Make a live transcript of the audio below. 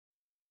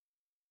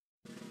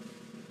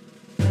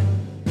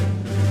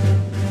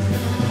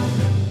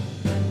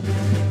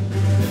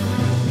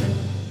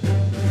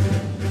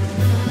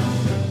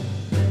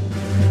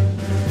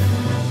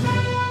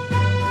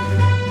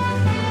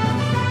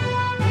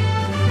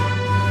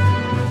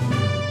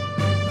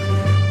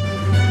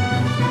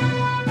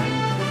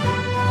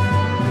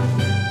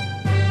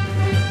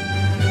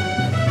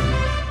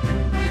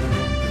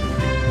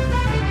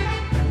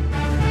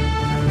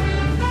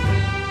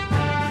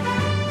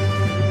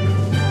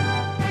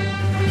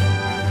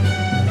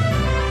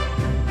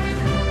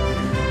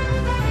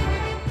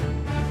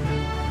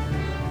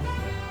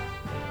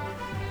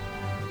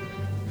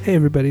Hey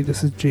everybody,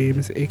 this is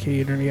James,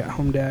 aka Nerdy at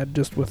Home Dad,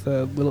 just with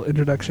a little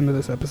introduction to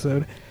this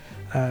episode.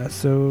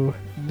 So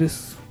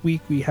this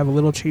week we have a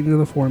little change in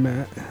the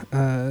format.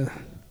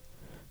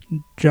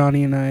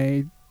 Johnny and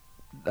I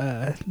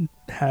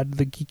had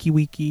the Geeky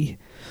Wiki,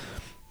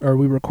 or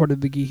we recorded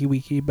the Geeky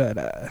Wiki,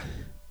 but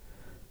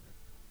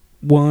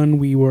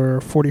we were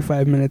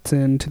 45 minutes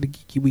into the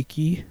Geeky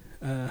Wiki,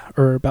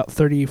 or about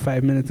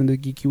 35 minutes into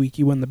the Geeky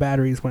Wiki when the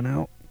batteries went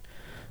out.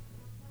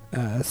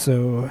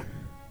 So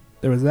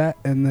there was that,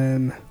 and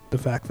then the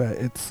fact that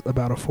it's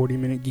about a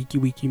 40-minute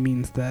Geeky Wiki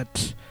means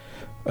that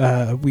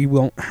we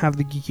won't have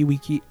the Geeky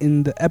Wiki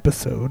in the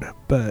episode,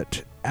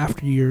 but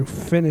after you're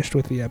finished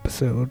with the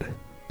episode,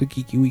 the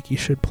Geeky Wiki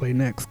should play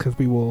next, because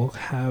we will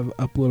have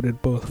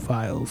uploaded both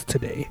files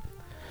today.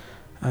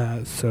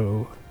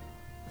 So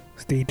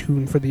stay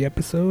tuned for the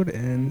episode,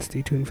 and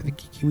stay tuned for the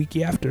Geeky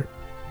Wiki after.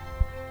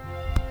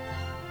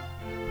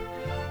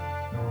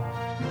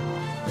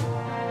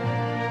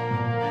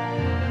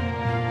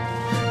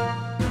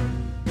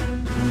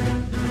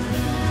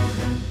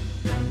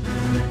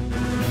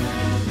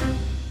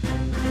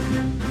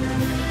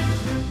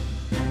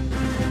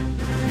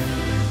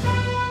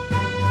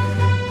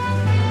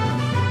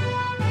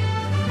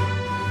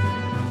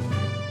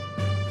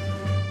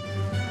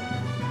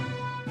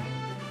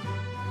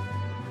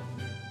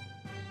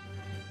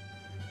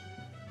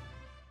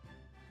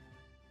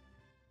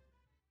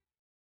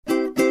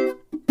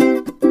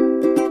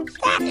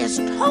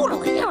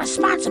 Totally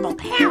irresponsible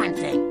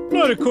parenting.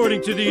 Not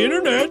according to the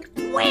internet.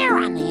 Where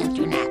on the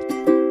internet?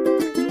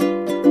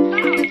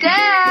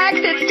 Dax,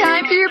 it's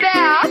time for your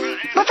bath.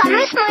 But I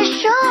missed my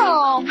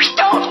show.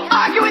 Don't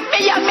argue with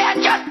me, young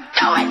man. Just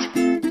do it.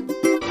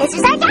 This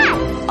is our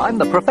dad. I'm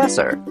the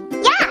professor.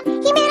 Yeah,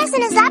 he made us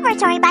in his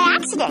laboratory by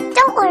accident.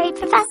 Don't worry,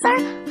 Professor.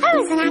 I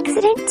was an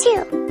accident,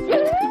 too.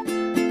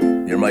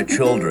 You're my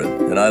children,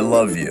 and I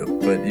love you,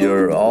 but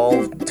you're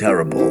all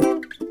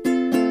terrible.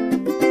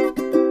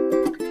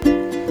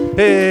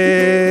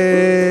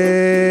 Hey,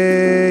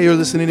 you're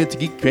listening to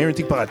Geek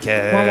Parenting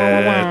Podcast.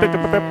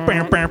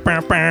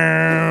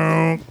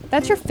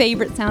 That's your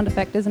favorite sound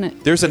effect, isn't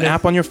it? There's an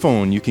app on your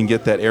phone. You can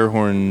get that air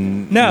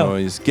horn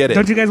noise. Get it.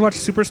 Don't you guys watch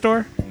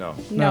Superstore?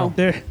 No.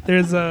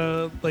 There's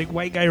a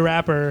white guy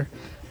rapper,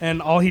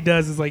 and all he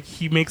does is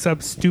he makes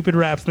up stupid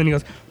raps, and then he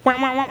goes wah,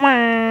 wah, wah, wah.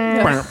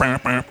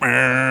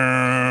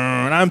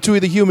 And I'm Tui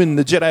the Human,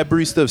 the Jedi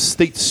barista of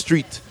State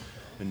Street.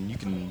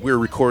 And we're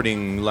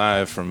recording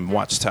live from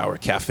Watchtower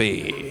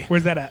Cafe.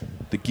 Where's that at?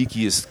 The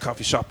geekiest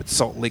coffee shop at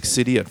Salt Lake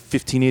City at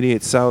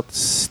 1588 South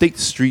State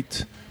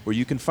Street, where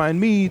you can find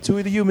me,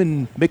 Tui the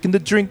Human, making the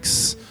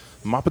drinks,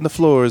 mopping the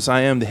floors. I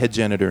am the head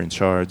janitor in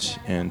charge.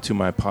 And to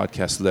my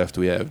podcast left,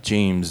 we have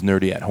James,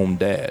 Nerdy at Home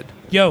Dad.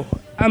 Yo,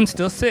 I'm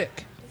still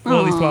sick. Well,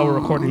 at least while we're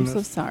recording I'm this.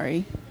 so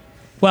sorry.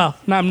 Well,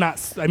 no, I'm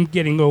not. I'm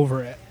getting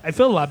over it. I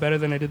feel a lot better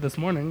than I did this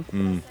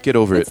morning. Get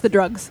over It's it. the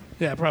drugs.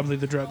 Yeah, probably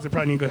the drugs. I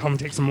probably need to go home and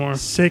take some more.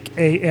 Sick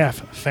AF,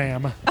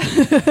 fam.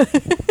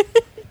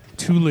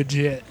 Too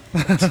legit.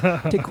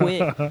 To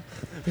quit.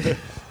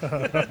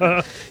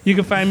 You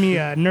can find me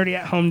Nerdy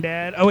at Home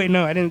Dad. Oh wait,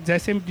 no, I didn't.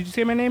 Did you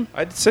say my name?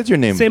 I said your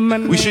name. Say my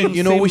we name, should,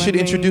 say we my should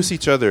name. introduce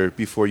each other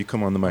before you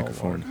come on the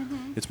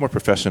microphone. It's more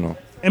professional.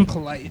 And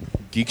polite.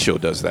 Geek Show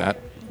does that.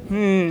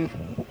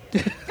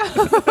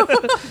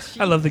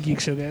 I love the Geek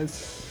Show,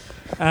 guys.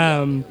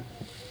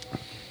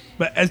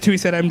 But as Tui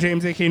said, I'm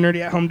James, aka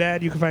Nerdy at Home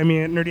Dad. You can find me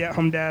at Nerdy at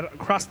Home Dad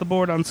across the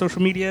board on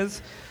social medias.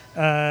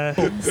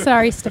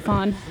 Sorry,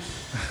 Stefan.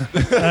 We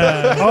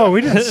didn't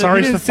we didn't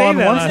say Stefan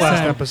that once last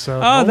time.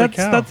 episode. Oh, Holy that's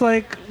cow.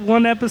 like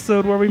one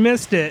episode where we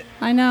missed it.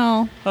 I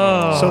know.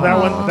 Oh, So that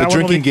one. The That one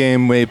drinking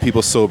game made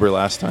people sober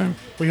last time.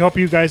 we hope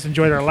you guys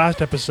enjoyed our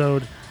last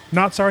episode.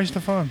 Not sorry,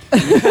 Stefan.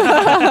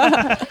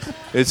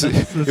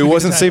 It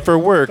wasn't safe for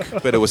work,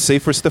 but it was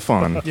safe for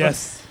Stefan.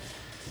 Yes,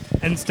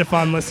 and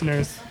Stefan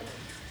listeners.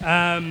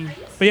 But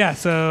yeah,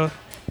 so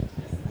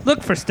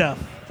look for stuff.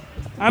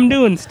 I'm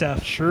doing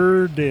stuff.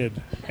 Sure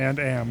did and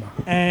am.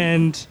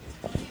 And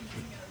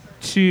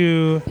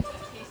I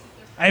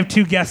have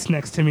two guests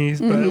next to me,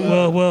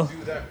 but we'll Do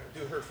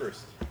her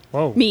first.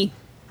 Whoa. Me.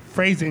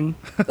 phrasing.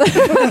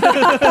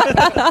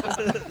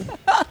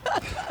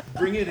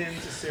 Bring it in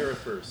to Sarah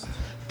first.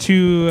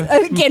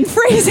 Again,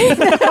 phrasing.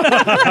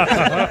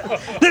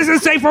 This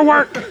is safe for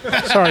work.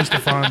 Sorry,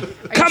 Stefan.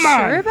 Come on.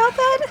 Sure about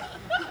that?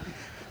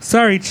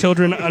 Sorry,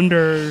 children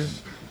under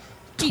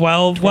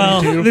 12. 22.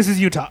 Well, this is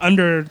Utah.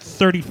 Under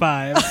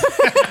 35.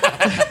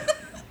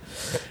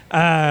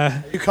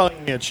 You're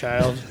calling me a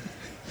child.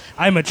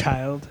 I'm a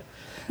child.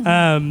 Two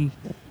of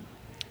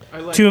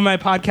my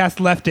podcast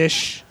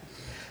leftish,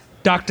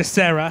 Dr.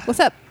 Sarah.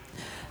 What's up?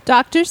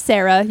 Dr.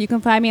 Sarah. You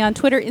can find me on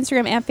Twitter,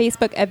 Instagram, and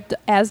Facebook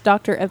as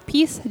Doctor of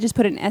Peace. I just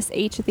put an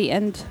SH at the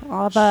end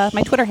of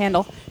my Twitter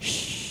handle.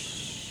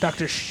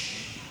 Dr.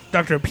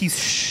 Peace.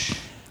 Shh.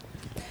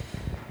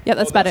 Yep,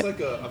 that's about it. It's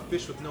like a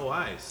fish with no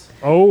eyes.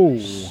 Oh.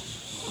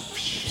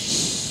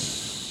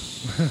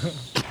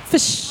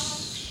 Fish.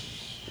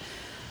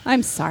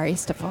 I'm sorry,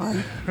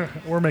 Stefan.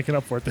 We're making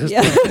up for it this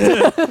Yeah.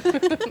 time.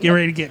 Get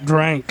ready to get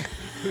drank.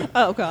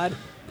 Oh, God.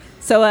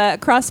 So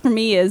across from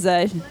me is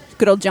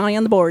good old Johnny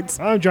on the boards.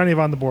 I'm Johnny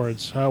on the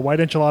boards. White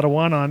Enchilada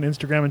 1 on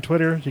Instagram and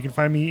Twitter. You can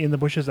find me in the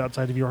bushes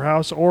outside of your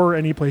house or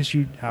any place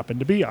you happen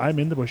to be. I'm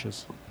in the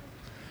bushes.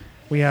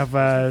 We have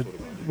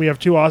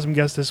two awesome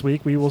guests this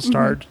week. We will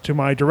start to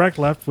my direct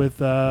left with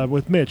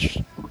Mitch.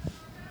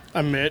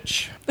 I'm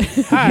Mitch.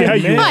 Hi,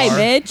 you Hi, are.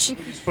 Mitch.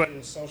 He's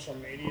putting social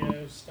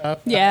media stuff.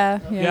 Yeah.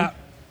 Yeah.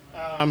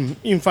 You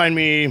can find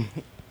me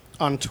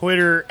on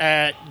Twitter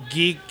at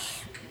Geek.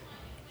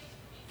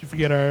 Did you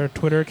forget our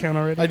Twitter account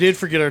already? I did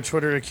forget our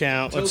Twitter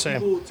account. Let's see.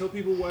 Tell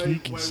people why.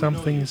 Geek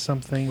something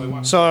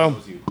something. So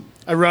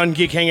I run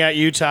Geek Hangout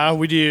Utah.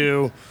 We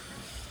do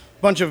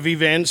a bunch of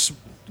events.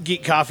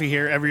 Geek Coffee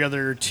here every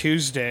other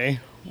Tuesday,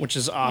 which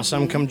is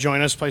awesome. Come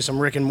join us, play some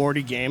Rick and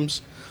Morty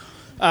games.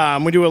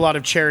 We do a lot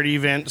of charity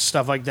events,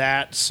 stuff like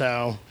that.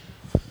 So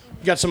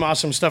we got some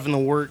awesome stuff in the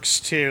works,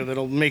 too,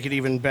 that'll make it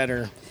even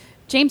better.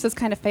 James has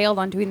kind of failed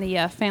on doing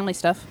the family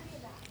stuff.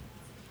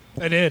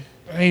 I did.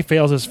 He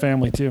fails his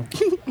family, too.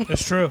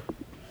 That's true.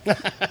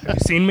 Have you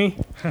seen me?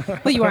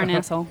 Well, you are an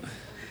asshole.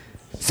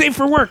 Safe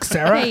for work,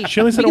 Sarah. Hey, She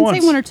only said we it can once.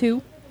 say one or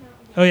two.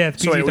 Oh, yeah,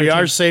 it's So PG-13. wait, we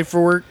are safe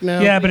for work now?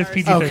 Yeah, but it's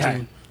PG-13.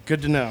 Okay,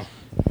 good to know.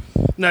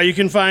 Now, you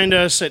can find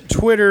us at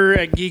Twitter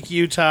at Geek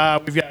Utah.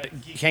 We've got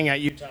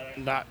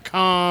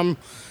geekhangoututah.com,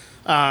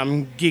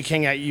 Geek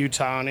Hangout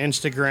Utah on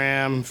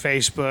Instagram,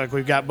 Facebook.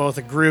 We've got both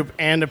a group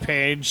and a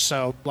page,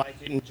 so like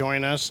it and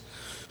join us,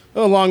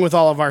 along with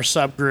all of our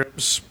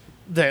subgroups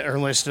that are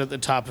listed at the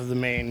top of the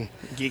main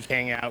Geek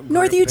Hangout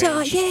North group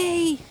Utah, page.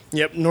 yay!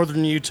 Yep,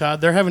 Northern Utah.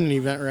 They're having an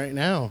event right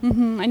now.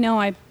 I know.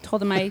 I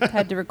told him I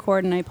had to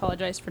record, and I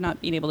apologize for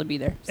not being able to be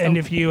there. So. And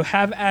if you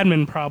have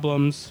admin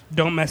problems,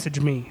 don't message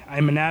me.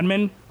 I'm an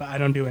admin, but I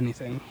don't do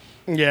anything.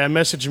 Yeah,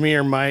 message me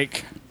or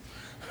Mike.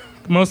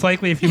 Most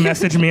likely, if you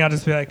message me, I'll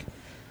just be like,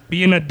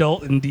 be an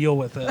adult and deal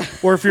with it.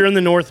 Or if you're in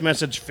the North,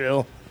 message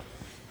Phil.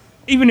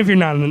 Even if you're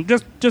not,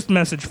 just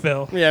message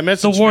Phil. Yeah,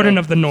 message the warden Phil.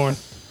 of the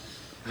North.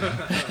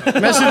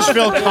 Message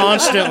Phil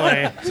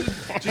constantly.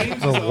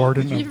 The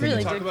warden You of the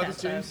really Talk did about catch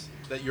this, that. James?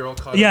 That you're all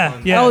caught Yeah, up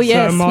on. yeah. Oh, so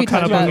yes, I'm all we caught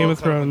talked up on about Game it. of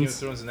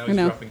Thrones. And now I he's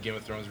know. dropping Game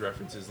of Thrones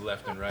references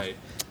left and right.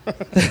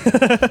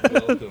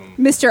 Welcome.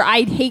 Mr.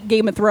 I hate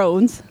Game of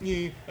Thrones.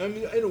 Yeah, I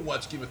don't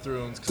watch Game of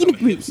Thrones because Give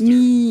I'm a it hipster.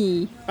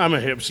 me. I'm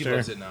a He loves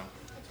hipster. it now.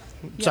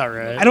 It's all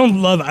right. I don't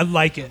love it. I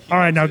like it. All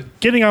right, now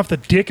getting off the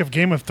dick of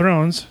Game of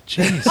Thrones.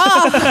 Jeez.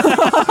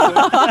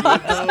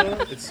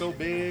 It's so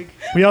big.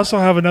 We also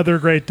have another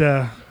great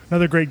guest.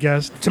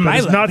 To my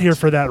He's left. not here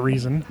for that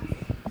reason.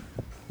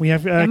 We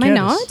have. Am I Candace.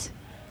 not?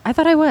 I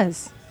thought I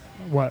was.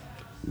 What?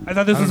 I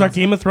thought this was our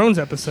Game of Thrones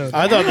episode.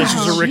 I thought this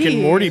was a Rick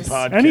and Morty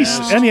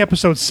podcast. Any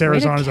episode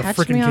Sarah's Way to on is a catch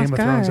freaking me off Game of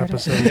Thrones guard.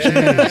 episode.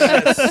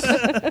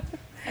 Jeez.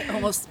 I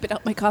almost spit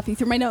out my coffee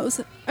through my nose.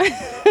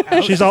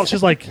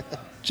 she's like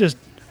just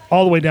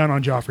all the way down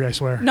on Joffrey. I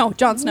swear. No,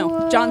 Jon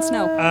Snow. Jon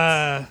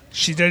Snow.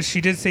 She did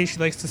say she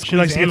likes to squeeze She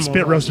likes to get animals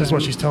spit all the roasted. Is what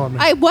time. she's telling me.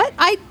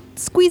 I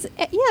squeeze.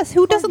 Yes,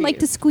 who doesn't like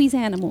to squeeze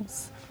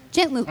animals?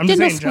 Gentle I'm just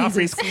saying, squeezes.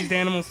 Joffrey squeezed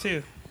animals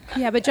too.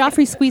 Yeah, but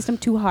Joffrey squeezed him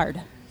too hard.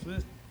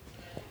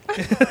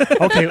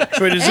 Okay,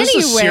 Wait, is this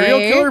a serial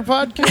Anyway. killer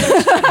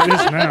podcast? it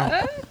is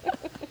now.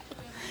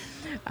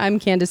 I'm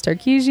Candace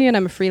Tarkisian.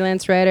 I'm a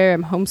freelance writer.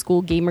 I'm a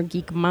homeschool gamer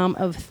geek mom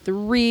of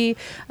 3.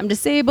 I'm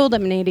disabled.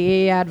 I'm an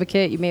ADA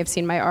advocate. You may have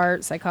seen my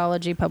art,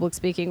 psychology, public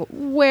speaking,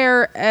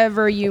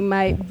 wherever you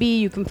might be.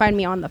 You can find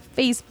me on the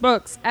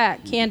Facebooks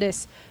at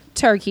Candace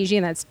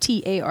Tarkisian. That's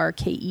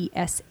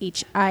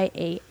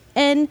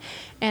TARKESHIAN.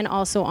 And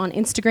also on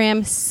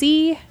Instagram,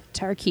 C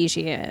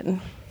Tarkisian.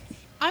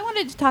 I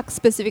wanted to talk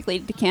specifically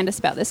to Candace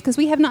about this because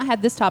we have not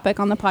had this topic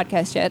on the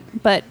podcast yet,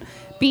 but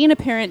being a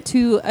parent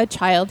to a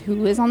child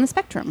who is on the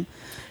spectrum.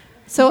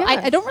 So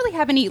Yeah. I don't really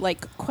have any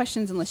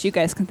questions unless you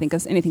guys can think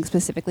of anything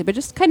specifically, but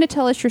just kind of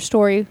tell us your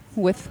story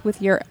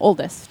with your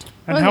oldest.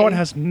 And how it Okay.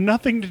 has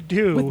nothing to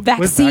do With with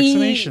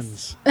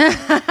vaccines.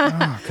 vaccinations.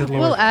 Oh, good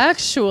lord. Well,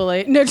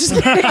 actually, no, just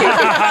kidding.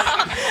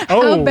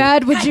 Oh. How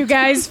bad would you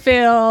guys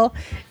feel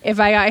if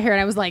I got here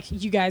and I was like,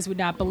 you guys would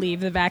not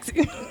believe the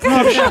vaccine?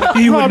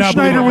 You would Rob not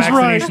Schneider believe was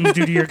what right. vaccinations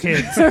do to your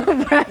kids.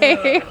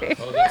 Right.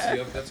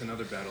 Oh, that's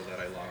another battle that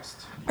I lost.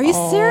 Are you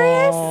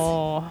serious?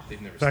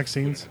 They've never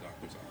Vaccines. seen me in a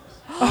doctor's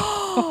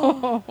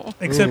office.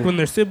 Except when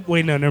they're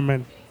wait, no, never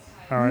mind.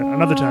 All right,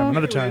 another time.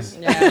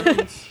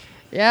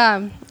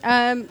 Yeah.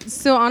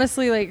 So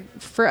honestly,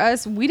 for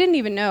us, we didn't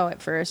even know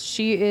at first.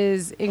 She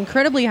is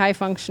incredibly high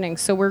functioning,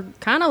 so we're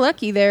kind of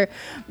lucky there.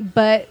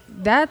 But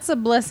that's a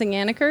blessing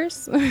and a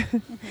curse.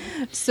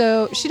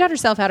 So she taught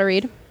herself how to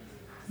read.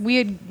 We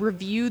had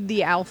reviewed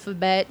the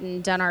alphabet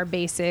and done our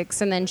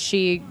basics, and then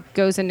she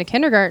goes into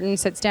kindergarten,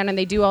 sits down, and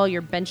they do all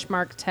your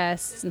benchmark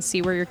tests and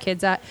see where your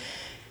kid's at.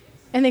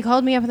 And they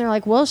called me up and they're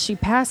like, well, she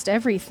passed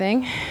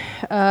everything.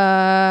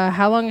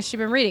 How long has she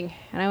been reading?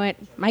 And I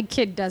went, my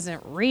kid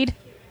doesn't read.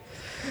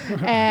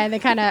 And they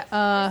kind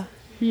of,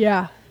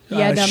 yeah.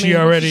 Yeah, dummy. She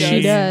already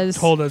she does.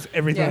 told us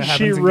everything that She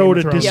happens in wrote Game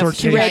a of Thrones. Yep,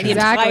 she read the dissertation.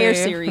 entire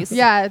series.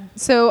 Yeah.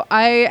 So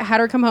I had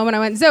her come home and I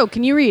went, Zoe,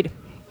 can you read?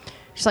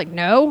 She's like,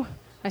 no.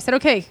 I said,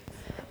 okay.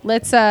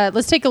 let's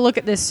take a look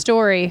at this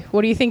story.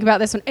 What do you think about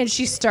this one? And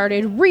she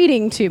started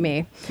reading to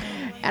me.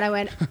 And I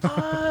went,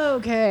 oh,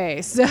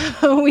 okay,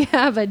 so we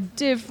have a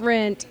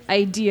different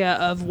idea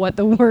of what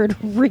the word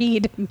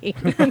read means.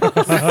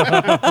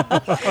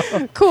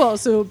 Cool.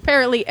 So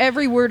apparently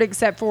every word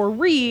except for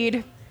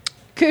read,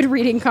 good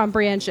reading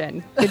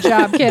comprehension. Good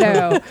job,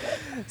 kiddo.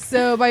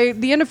 So by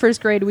the end of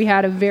first grade, we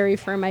had a very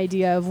firm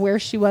idea of where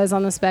she was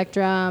on the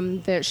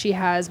spectrum, that she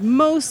has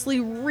mostly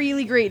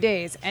really great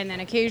days and then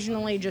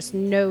occasionally just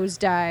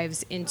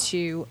nosedives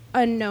into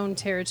unknown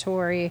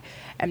territory.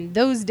 And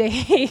those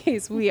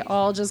days, we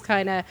all just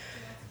kind of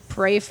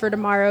pray for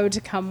tomorrow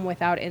to come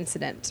without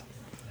incident.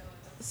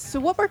 So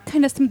what were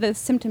kind of some of the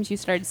symptoms you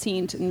started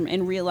seeing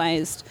and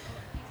realized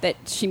that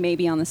she may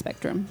be on the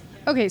spectrum?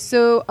 Okay,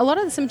 so a lot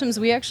of the symptoms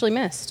we actually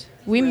missed.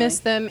 We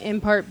missed them in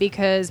part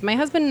because my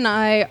husband and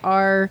I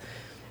are,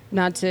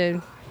 not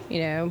to,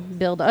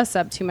 build us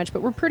up too much,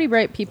 but we're pretty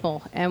bright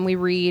people and we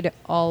read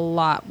a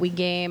lot. We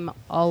game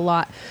a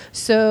lot.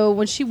 So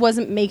when she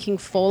wasn't making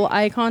full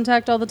eye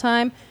contact all the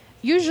time,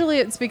 usually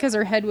it's because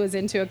her head was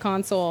into a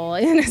console,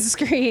 in a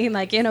screen,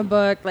 like in a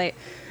book. Like,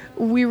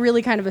 we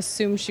really kind of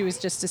assumed she was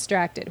just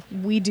distracted.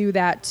 We do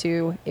that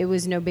too. It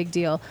was no big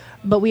deal.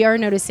 But we are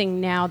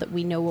noticing now that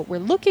we know what we're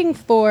looking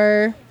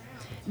for,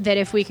 that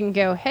if we can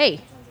go,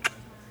 hey,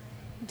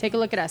 take a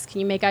look at us. Can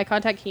you make eye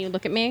contact? Can you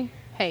look at me?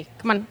 Hey,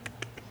 come on.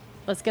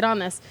 Let's get on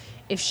this.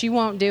 If she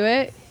won't do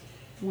it,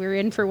 we're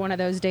in for one of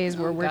those days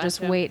where we're just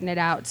waiting it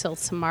out till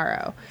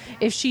tomorrow.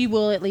 If she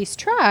will at least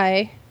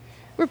try,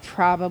 we're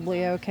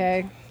probably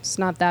okay. It's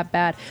not that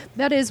bad.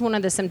 That is one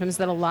of the symptoms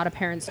that a lot of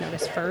parents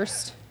notice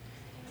first,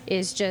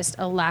 is just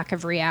a lack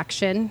of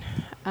reaction.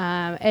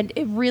 And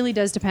it really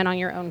does depend on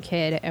your own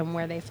kid and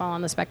where they fall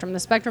on the spectrum. The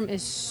spectrum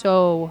is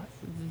so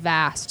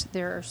vast.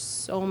 There are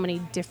so many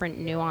different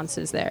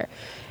nuances there.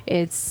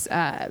 It's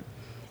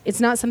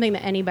not something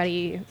that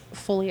anybody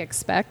fully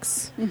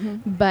expects,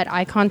 but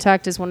eye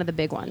contact is one of the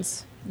big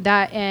ones.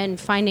 That and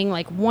finding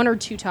like one or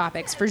two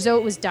topics. For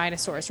Zoe, it was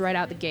dinosaurs right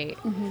out the gate.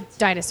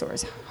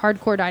 Dinosaurs.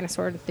 Hardcore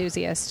dinosaur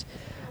enthusiast.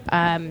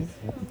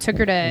 Took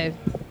her to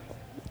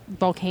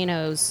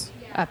volcanoes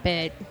up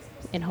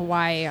in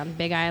Hawaii on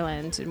Big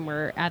Island, and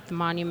we're at the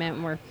monument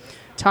and we're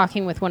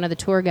talking with one of the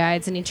tour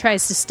guides, and he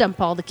tries to stump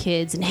all the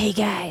kids and, hey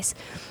guys,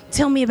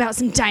 tell me about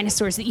some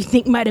dinosaurs that you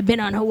think might have been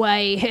on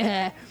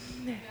Hawaii.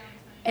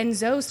 And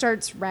Zoe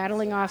starts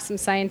rattling off some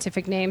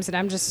scientific names, and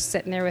I'm just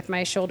sitting there with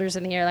my shoulders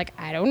in the air like,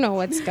 I don't know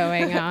what's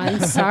going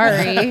on.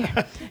 Sorry.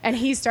 And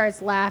he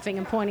starts laughing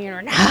and pointing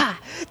at her,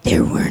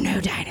 there were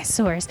no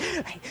dinosaurs.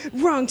 Like,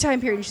 wrong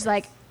time period. And she's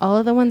like, all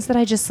of the ones that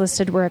I just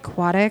listed were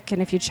aquatic,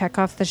 and if you check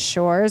off the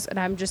shores, and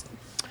I'm just,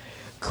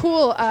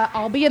 cool,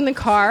 I'll be in the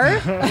car.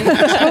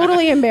 I'm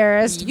totally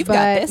embarrassed. You've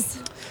got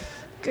this.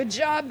 Good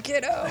job,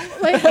 kiddo.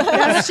 Like,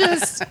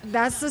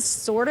 that's the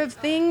sort of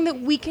thing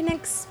that we can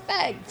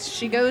expect.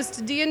 She goes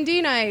to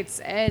D&D nights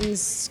and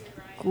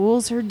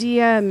schools her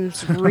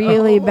DMs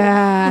really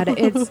bad.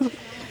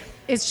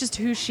 It's just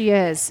who she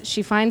is.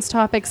 She finds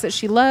topics that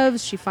she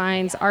loves. She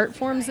finds art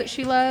forms that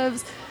she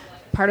loves.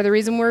 Part of the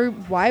reason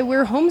why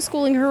we're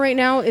homeschooling her right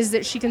now is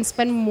that she can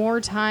spend more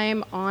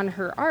time on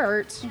her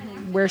art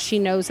where she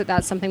knows that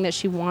that's something that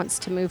she wants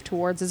to move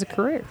towards as a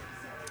career.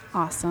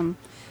 Awesome.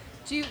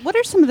 What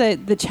are some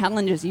of the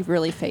challenges you've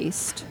really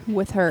faced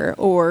with her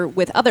or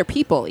with other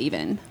people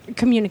even?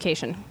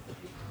 Communication.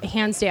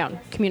 Hands down,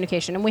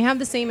 communication. And we have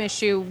the same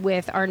issue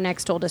with our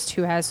next oldest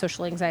who has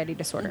social anxiety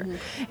disorder.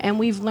 And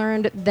we've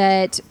learned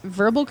that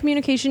verbal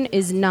communication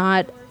is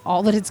not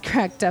all that it's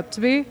cracked up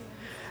to be.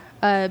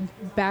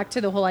 Back to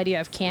the whole idea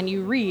of can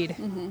you read?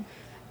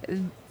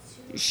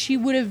 She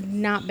would have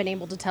not been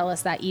able to tell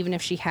us that even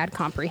if she had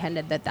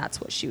comprehended that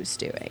that's what she was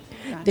doing.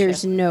 Gotcha.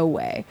 There's no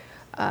way.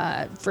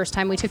 First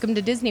time we took him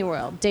to Disney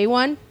World. Day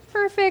 1,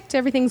 perfect.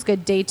 Everything's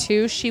good. Day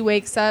 2, she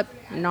wakes up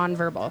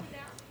nonverbal.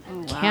 Oh,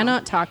 wow.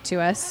 Cannot talk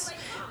to us.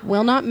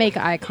 Will not make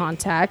eye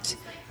contact.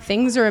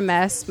 Things are a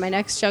mess. My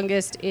next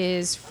youngest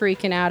is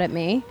freaking out at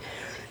me.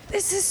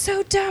 This is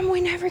so dumb.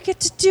 We never get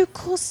to do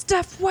cool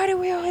stuff. Why do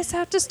we always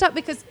have to stop?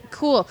 Because,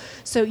 cool.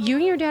 So you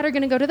and your dad are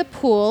going to go to the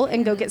pool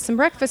and go get some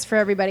breakfast for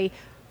everybody.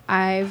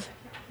 I've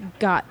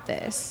got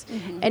this.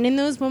 And in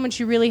those moments,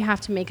 you really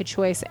have to make a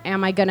choice.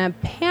 Am I going to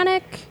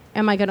panic?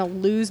 Am I going to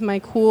lose my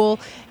cool?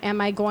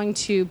 Am I going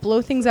to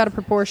blow things out of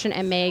proportion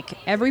and make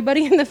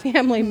everybody in the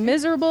family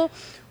miserable?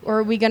 Or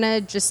are we going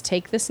to just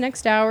take this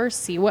next hour,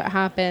 see what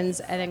happens,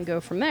 and then go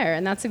from there?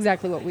 And that's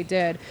exactly what we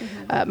did.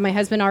 My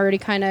husband already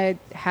kind of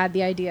had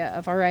the idea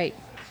of, all right,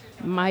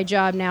 my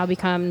job now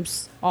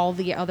becomes all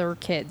the other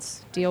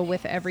kids, deal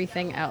with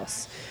everything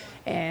else.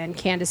 And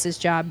Candace's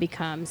job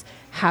becomes,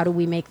 how do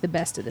we make the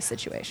best of the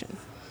situation?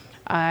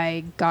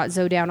 I got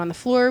Zoe down on the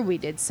floor. We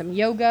did some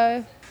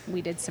yoga.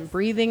 We did some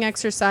breathing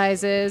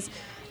exercises.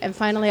 And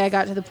finally, I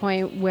got to the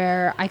point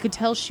where I could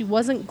tell she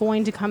wasn't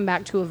going to come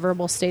back to a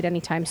verbal state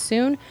anytime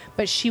soon,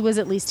 but she was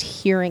at least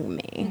hearing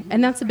me.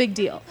 And that's a big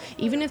deal.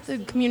 Even if the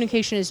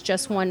communication is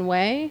just one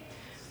way,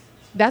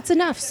 that's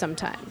enough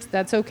sometimes.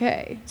 That's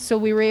okay. So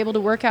we were able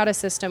to work out a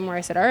system where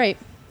I said, all right,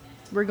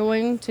 we're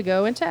going to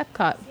go into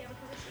Epcot.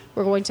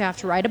 We're going to have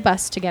to ride a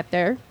bus to get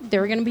there.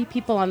 There are going to be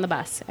people on the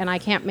bus, and I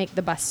can't make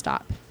the bus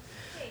stop.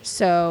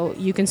 So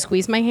you can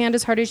squeeze my hand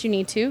as hard as you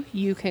need to.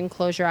 You can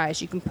close your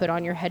eyes. You can put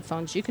on your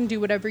headphones. You can do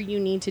whatever you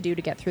need to do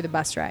to get through the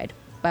bus ride.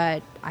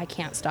 But I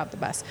can't stop the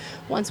bus.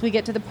 Once we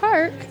get to the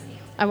park,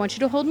 I want you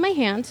to hold my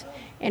hand.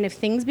 And if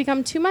things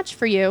become too much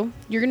for you,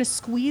 you're going to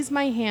squeeze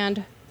my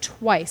hand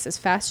twice, as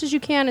fast as you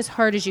can, as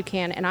hard as you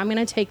can. And I'm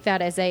going to take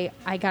that as I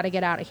got to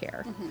get out of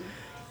here.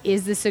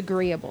 Is this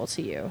agreeable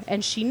to you?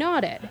 And she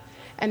nodded.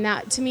 And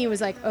that, to me,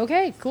 was like,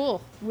 okay,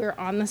 cool. We're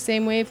on the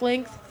same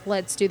wavelength.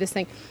 Let's do this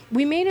thing.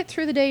 We made it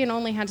through the day and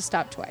only had to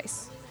stop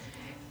twice.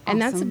 And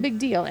that's a big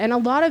deal. And a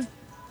lot of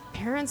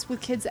parents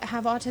with kids that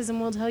have autism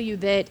will tell you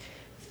that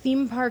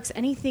theme parks,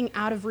 anything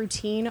out of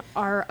routine,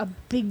 are a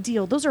big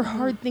deal. Those are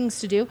hard things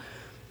to do.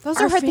 Those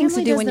are hard things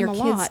to do when your kids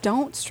lot.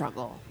 don't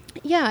struggle.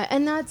 Yeah,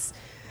 and that's...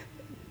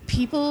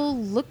 People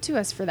look to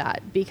us for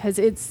that because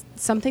it's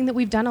something that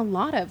we've done a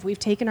lot of. We've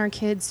taken our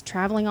kids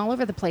traveling all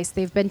over the place.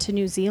 They've been to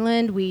New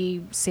Zealand.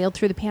 We sailed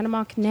through the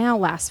Panama Canal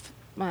last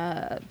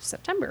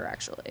September,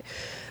 actually.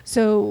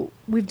 So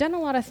we've done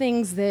a lot of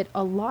things that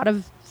a lot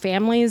of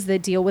families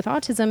that deal with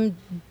autism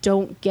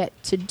don't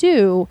get to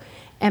do.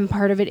 And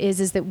part of it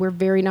is that we're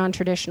very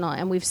non-traditional,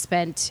 and we've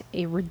spent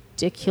a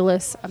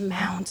ridiculous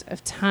amount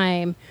of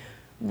time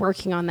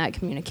working on that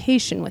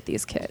communication with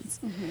these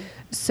kids.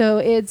 So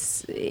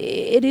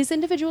it is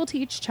individual to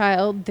each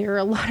child. There are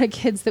a lot of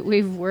kids that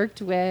we've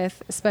worked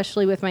with,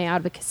 especially with my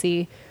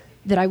advocacy,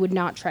 that I would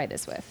not try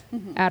this with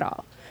at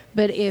all.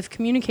 But if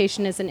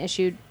communication is an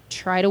issue,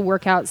 try to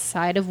work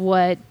outside of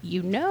what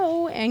you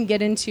know and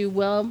get into,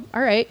 well,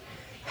 all right,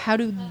 how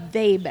do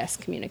they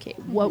best communicate?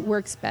 What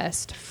works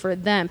best for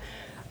them?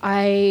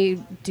 I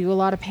do a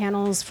lot of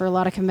panels for a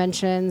lot of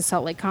conventions,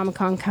 Salt Lake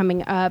Comic-Con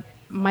coming up.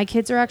 My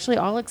kids are actually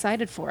all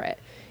excited for it,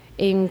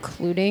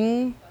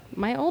 including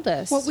my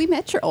oldest. Well, we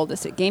met your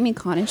oldest at Gaming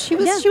Con, and she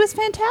was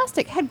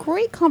fantastic. Had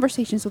great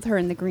conversations with her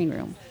in the green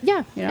room.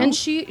 Yeah, you know? And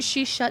she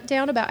shut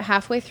down about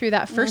halfway through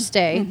that first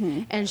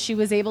day, and she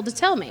was able to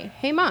tell me,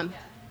 hey, Mom,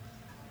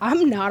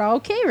 I'm not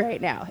okay right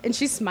now. And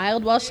she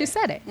smiled while she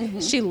said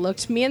it. She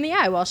looked me in the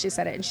eye while she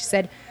said it, and she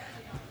said,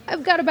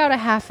 I've got about a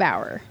half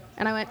hour.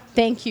 And I went,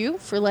 thank you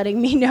for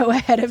letting me know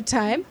ahead of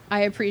time.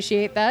 I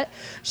appreciate that.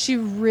 She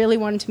really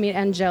wanted to meet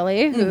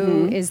Angeli,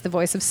 who is the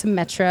voice of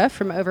Symmetra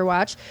from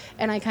Overwatch.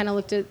 And I kind of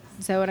looked at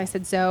Zoe and I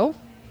said, Zoe,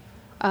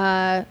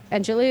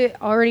 Angeli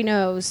already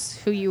knows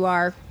who you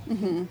are.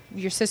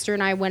 Your sister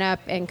and I went up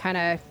and kind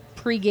of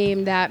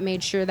pre-gamed that,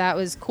 made sure that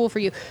was cool for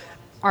you.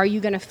 Are you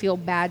going to feel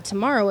bad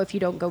tomorrow if you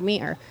don't go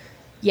meet her?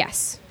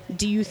 Yes.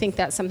 Do you think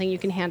that's something you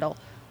can handle?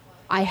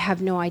 I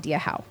have no idea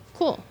how.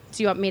 Cool.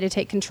 Do you want me to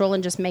take control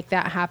and just make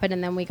that happen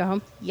and then we go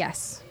home?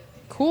 Yes.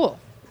 Cool.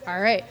 All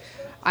right.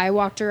 I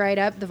walked her right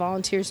up. The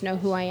volunteers know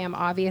who I am,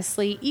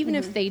 obviously. Even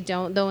if they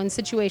don't, though, in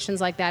situations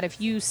like that, if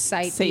you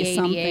cite the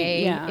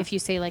ADA, if you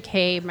say, like,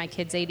 hey, my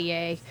kid's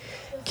ADA,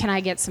 can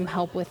I get some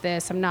help with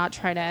this? I'm not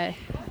trying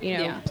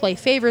to, play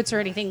favorites or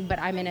anything, but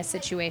I'm in a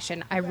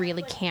situation. I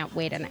really can't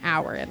wait an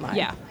hour in line.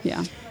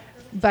 Yeah.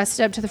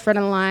 Busted up to the front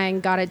of the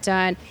line, got it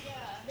done.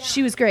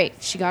 She was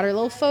great. She got her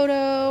little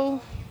photo.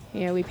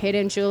 We paid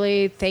in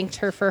Julie, thanked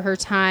her for her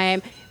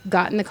time,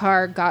 got in the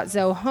car, got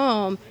Zoe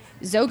home.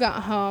 Zoe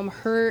got home.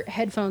 Her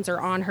headphones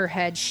are on her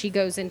head. She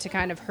goes into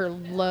kind of her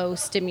low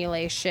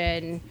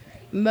stimulation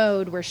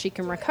mode where she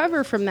can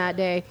recover from that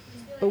day.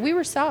 But we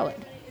were solid.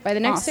 By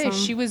the next day,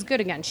 she was good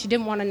again. She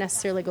didn't want to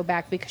necessarily go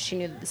back because she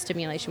knew that the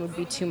stimulation would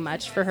be too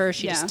much for her.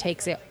 She just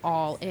takes it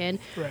all in.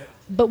 Right.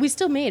 But we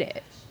still made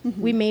it.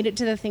 We made it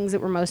to the things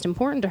that were most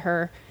important to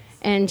her,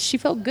 and she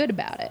felt good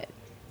about it.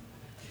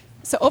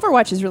 So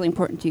Overwatch is really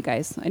important to you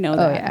guys. I know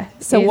that. Oh, yeah.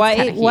 So It's why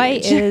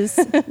kinda is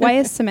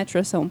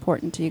Symmetra so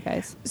important to you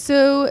guys?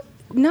 So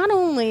not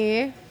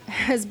only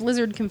has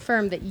Blizzard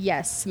confirmed that,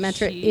 yes,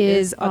 Symmetra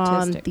is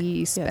on autistic.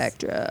 the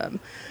spectrum,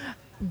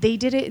 they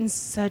did it in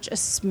such a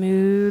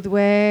smooth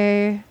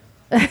way.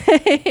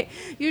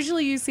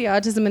 Usually you see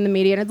autism in the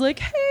media and it's like,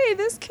 hey,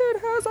 this kid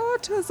has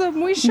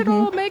autism. We should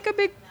all make a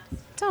big...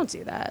 Don't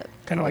do that.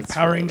 Kind of like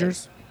Power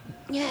Rangers.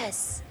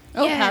 Yes.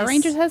 Oh, Yes. Power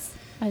Rangers has?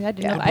 I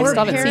didn't know that. I Or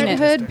still haven't seen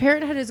it.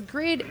 Parenthood is a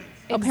great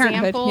Parenthood,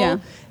 example. yeah.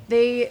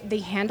 They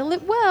handle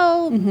it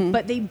well,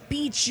 but they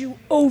beat you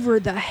over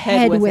the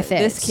head with it.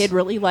 This kid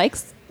really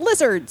likes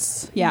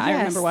lizards. Yeah, I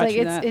remember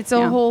watching that. It's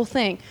a whole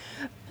thing.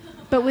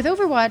 But with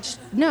Overwatch,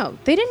 no,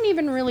 they didn't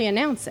even really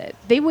announce it.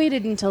 They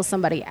waited until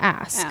somebody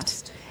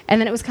asked. And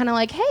then it was kind of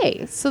like,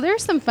 hey, so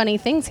there's some funny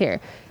things here.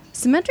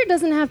 Symmetra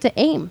doesn't have to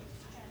aim.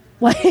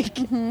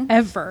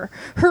 Ever.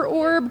 Her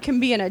orb can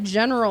be in a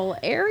general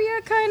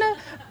area, kind of.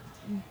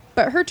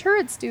 But her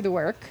turrets do the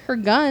work. Her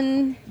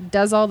gun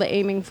does all the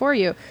aiming for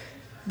you.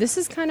 This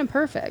is kind of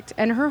perfect.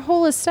 And her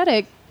whole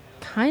aesthetic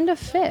kind of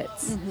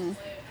fits.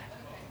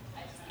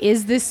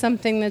 Is this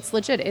something that's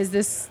legit? Is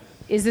this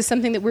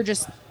something that we're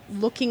just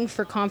looking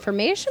for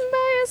confirmation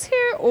bias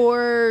here?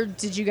 Or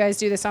did you guys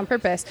do this on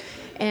purpose?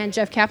 And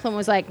Jeff Kaplan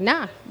was like,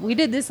 nah, we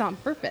did this on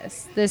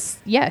purpose.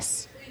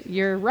 Yes,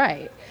 you're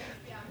right.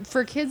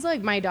 for kids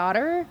like my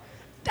daughter,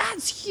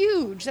 that's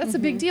huge. That's a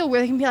big deal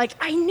where they can be like,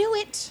 I knew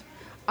it.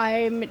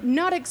 I'm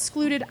not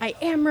excluded. I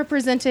am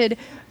represented,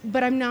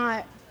 but I'm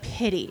not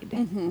pitied.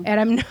 And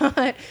I'm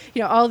not,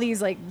 all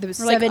these like the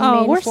seven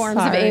main forms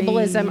of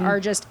ableism are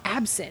just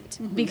absent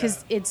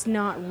because it's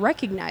not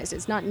recognized.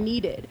 It's not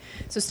needed.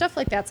 So stuff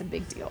like that's a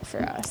big deal for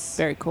us.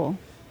 Very cool.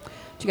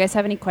 Do you guys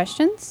have any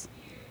questions?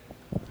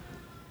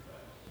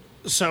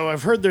 So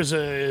I've heard there's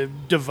a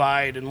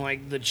divide in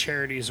like the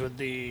charities with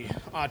the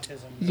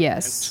autism.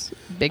 Yes,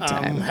 big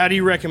time. How do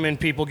you recommend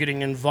people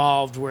getting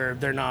involved where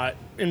they're not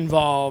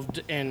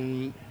involved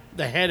in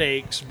the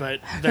headaches,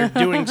 but they're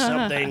doing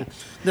something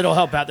that'll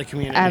help out the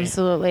community?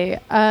 Absolutely.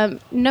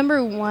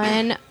 Number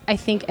one, I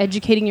think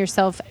educating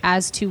yourself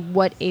as to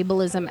what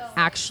ableism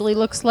actually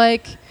looks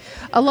like.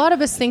 A lot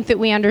of us think that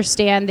we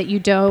understand that you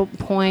don't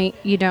point,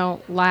 you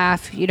don't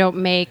laugh, you don't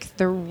make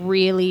the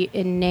really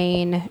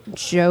inane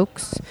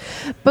jokes.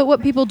 But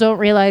what people don't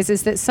realize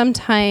is that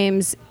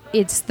sometimes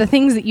it's the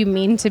things that you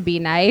mean to be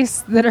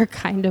nice that are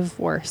kind of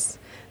worse,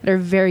 that are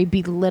very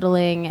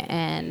belittling,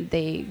 and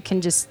they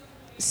can just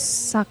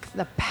suck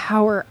the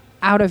power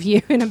out of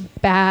you in a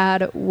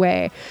bad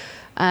way.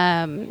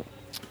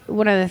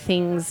 One of the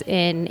things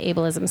in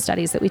ableism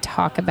studies that we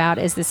talk about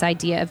is this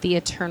idea of the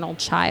eternal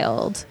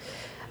child.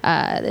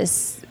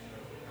 This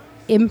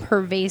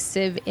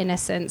impervasive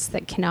innocence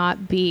that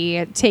cannot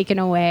be taken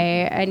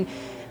away. And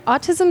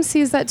autism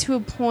sees that to a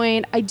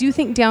point. I do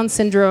think Down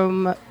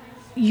syndrome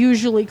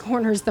usually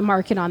corners the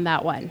market on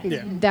that one.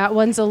 Yeah. That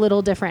one's a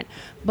little different.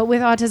 But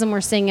with autism,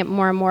 we're seeing it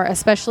more and more,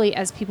 especially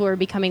as people are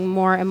becoming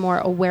more and more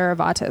aware of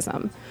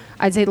autism.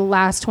 I'd say the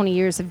last 20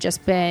 years have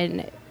just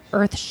been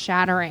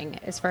earth-shattering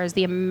as far as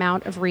the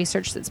amount of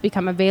research that's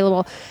become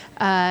available.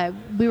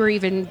 We were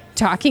even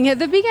talking at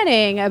the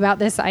beginning about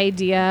this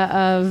idea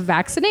of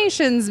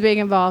vaccinations being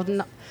involved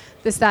and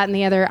this, that, and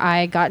the other.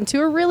 I got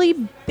into a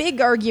really big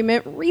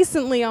argument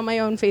recently on my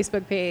own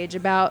Facebook page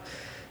about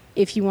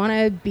if you want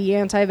to be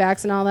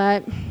anti-vax and all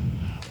that,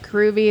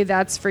 groovy,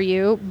 that's for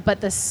you. But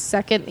the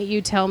second that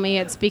you tell me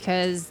it's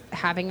because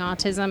having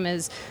autism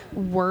is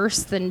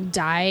worse than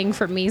dying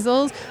from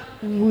measles,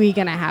 we're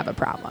going to have a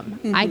problem.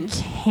 I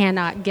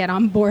cannot get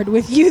on board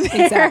with you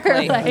there.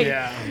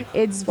 Exactly.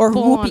 It's or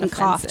full-on whooping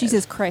cough. offensive.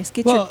 Jesus Christ,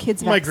 get your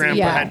kids My vaccinated.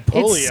 grandpa had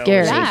polio. It's scary.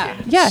 as a Yeah.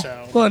 kid, Yeah.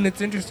 so- Well, and it's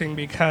interesting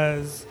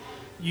because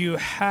you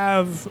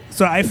have.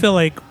 So I feel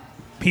like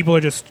people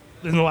are just.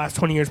 In the last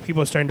 20 years,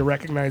 people are starting to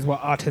recognize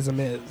what autism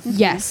is.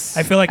 Yes.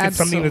 I feel like it's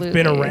something that's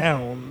been absolutely.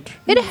 around.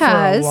 It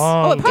has. For a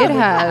long It time.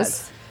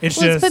 has. It's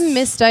Well, just it's been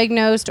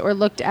misdiagnosed or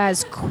looked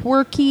as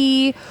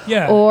quirky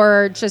Yeah.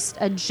 or just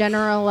a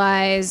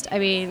generalized, I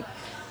mean,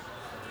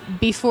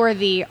 before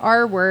the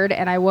R word,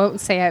 and I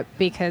won't say it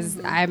because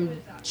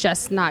I'm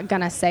just not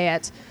going to say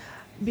it.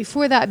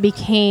 Before that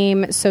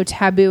became so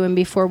taboo and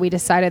before we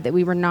decided that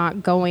we were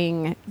not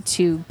going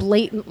to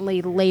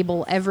blatantly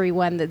label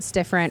everyone that's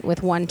different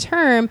with one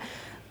term,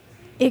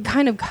 it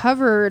kind of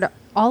covered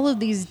all of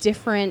these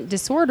different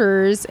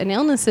disorders and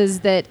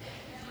illnesses that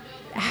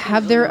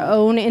have their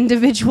own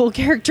individual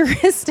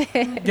characteristics.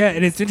 Yeah,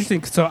 and it's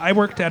interesting. So I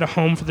worked at a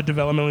home for the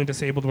developmentally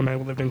disabled when I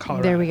lived in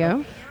Colorado. There we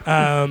go.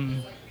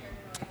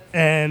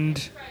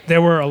 And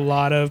there were a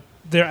lot of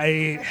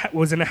I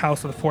was in a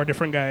house with 4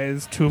 different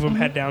guys. 2 of them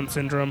had Down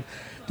syndrome.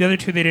 The other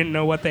 2, they didn't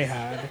know what they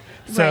had.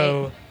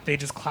 So Right. they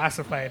just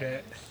classified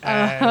it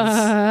as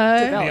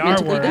the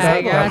R word. I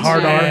The gotcha.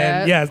 hard R.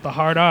 Yep. Yeah, it's the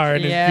hard R.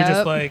 And you're Yep.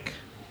 just like...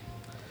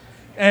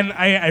 And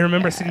I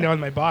remember sitting down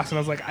with my boss, and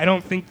I was like, I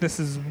don't think this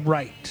is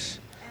right.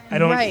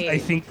 Right. I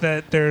think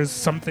that there's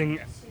something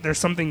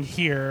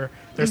here.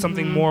 There's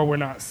something more we're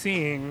not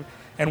seeing,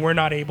 and we're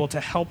not able to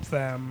help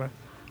them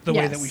the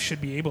way that we Yes. should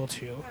be able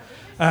to.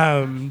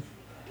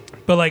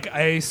 But like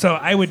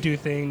I would do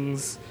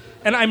things,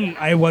 and I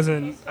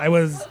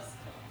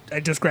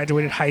just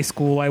graduated high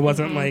school. I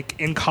wasn't like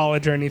in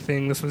college or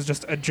anything. This was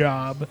just a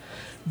job,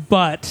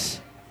 but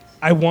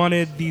I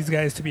wanted these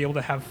guys to be able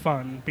to have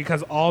fun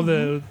because all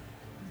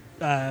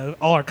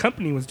our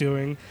company was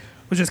doing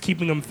was just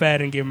keeping them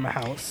fed and giving them a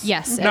house.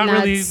 Yes, not and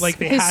really that's like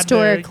they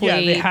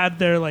historically had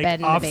their like been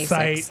the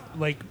off-site basics.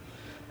 like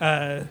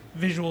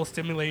visual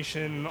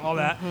stimulation, all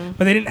that,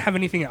 but they didn't have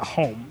anything at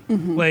home.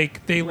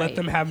 Like they let Right.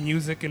 them have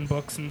music and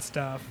books and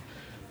stuff,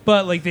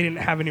 but like they didn't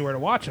have anywhere to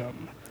watch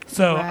them.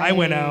 So I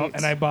went out Right.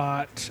 and I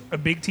bought a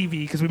big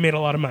TV because we made a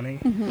lot of money.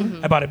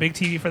 I bought a big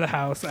TV for the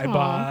house. I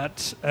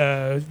bought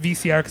a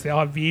VCR because they all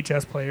have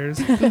VHS players.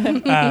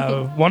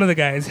 One of the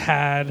guys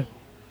had.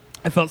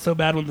 I felt so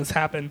bad when this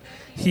happened.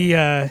 He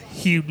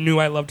knew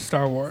I loved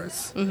Star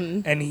Wars,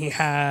 and he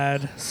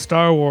had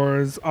Star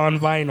Wars on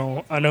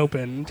vinyl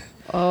unopened.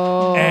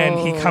 Oh. And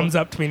he comes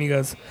up to me and he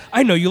goes,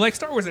 "I know you like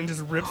Star Wars," and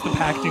just rips the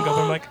packaging open.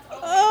 I'm like,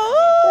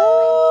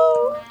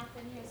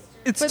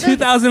 it's But that's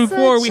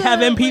 2004. We such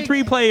have a,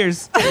 MP3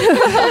 players.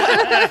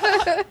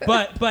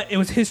 but it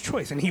was his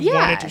choice, and he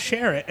wanted to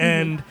share it.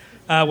 And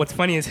what's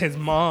funny is his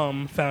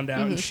mom found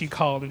out, and she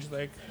called, and she's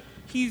like,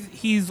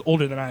 he's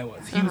older than I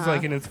was. He was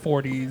like in his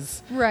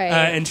 40s. Right.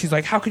 And she's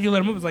like, how could you let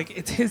him move? It's like,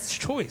 it's his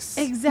choice.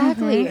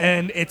 Exactly.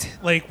 And it's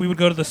like we would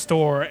go to the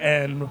store,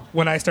 and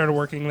when I started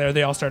working there,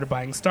 they all started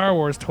buying Star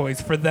Wars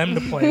toys for them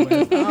to play with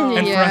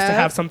and for us to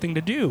have something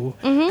to do.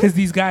 Because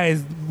these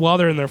guys, while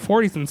they're in their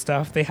 40s and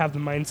stuff, they have the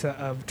mindset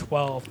of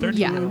 12,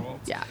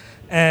 13-year-olds. Yeah.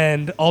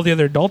 And all the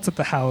other adults at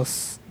the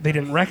house, they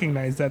didn't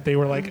recognize that. They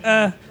were like,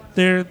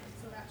 they're...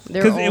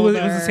 Because it was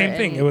the same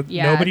thing. It was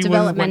nobody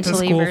went to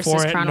school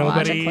for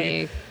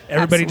it.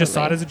 Everybody just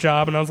saw it as a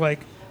job, and I was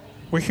like,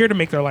 we're here to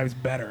make their lives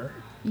better.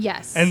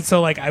 Yes. And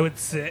so like I would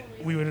sit,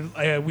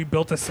 we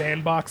built a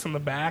sandbox in the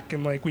back,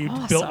 and like we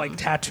built like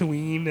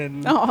Tatooine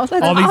and all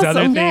these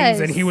other things.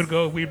 And he would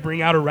go, we'd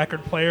bring out a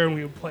record player, and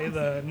we would play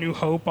the New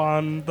Hope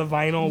on the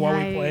vinyl while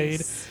we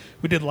played.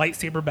 We did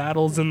lightsaber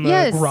battles in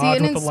the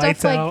garage with the lights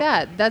stuff out. Like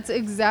that. That's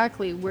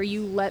exactly where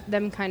you let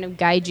them kind of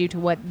guide you to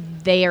what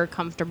they are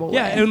comfortable with.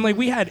 Yeah, and like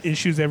we had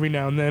issues every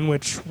now and then,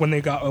 which when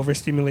they got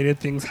overstimulated,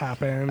 things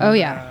happen. Oh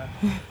yeah.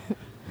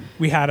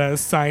 We had a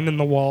sign in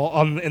the wall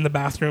in the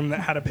bathroom that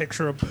had a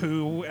picture of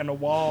poo and a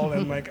wall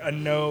and like a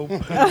no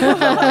poo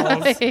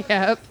walls.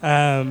 Yep.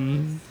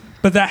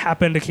 But that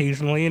happened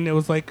occasionally, and it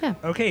was like,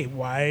 okay,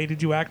 why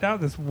did you act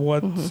out this?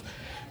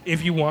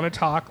 If you want to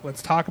talk,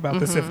 let's talk about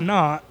this. If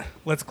not,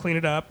 let's clean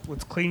it up.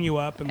 Let's clean you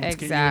up, and let's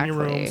get you in your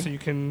room so you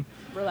can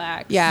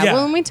relax. Yeah.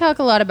 Well, and we talk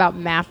a lot about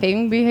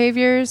mapping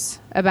behaviors.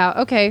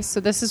 About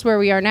so this is where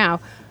we are now.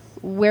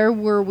 Where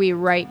were we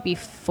right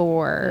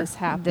before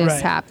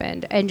this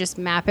happened? And just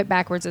map it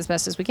backwards as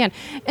best as we can.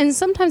 And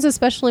sometimes,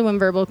 especially when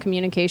verbal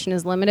communication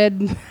is limited,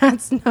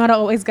 that's not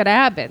always going to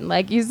happen.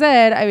 Like you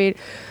said, I mean,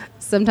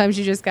 sometimes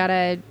you just got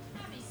to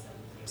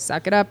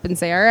suck it up and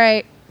say, all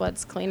right,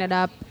 let's clean it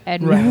up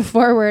and move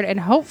forward. And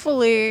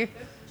hopefully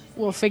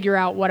we'll figure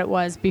out what it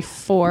was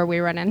before we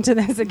run into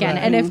this again.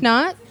 And if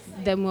not,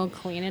 then we'll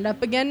clean it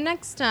up again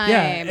next time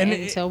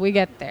until we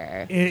get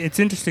there. It's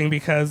interesting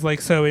because,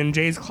 like, so in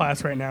Jay's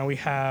class right now, we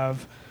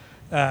have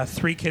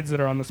 3 kids that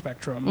are on the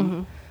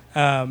spectrum.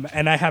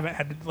 And I haven't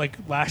had, like,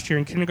 last year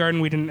in kindergarten,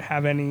 we didn't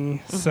have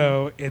any.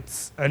 So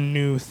it's a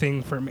new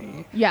thing for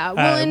me. Yeah.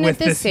 Well, and at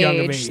this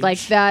age, like,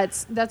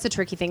 that's a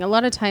tricky thing. A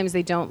lot of times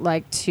they don't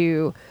like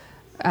to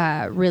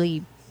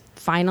really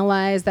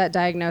finalize that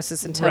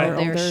diagnosis until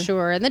they're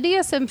sure. And the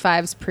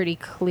DSM-5 is pretty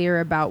clear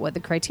about what the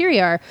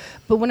criteria are.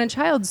 But when a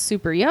child's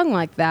super young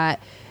like that,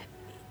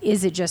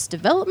 is it just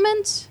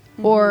development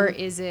or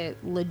is it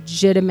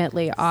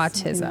legitimately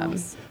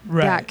autism?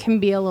 That can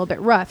be a little bit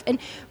rough. And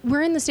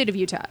we're in the state of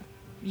Utah.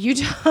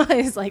 Utah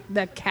is like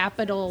the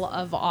capital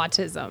of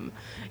autism.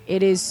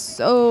 It is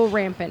so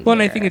rampant. Well,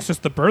 and I think it's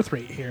just the birth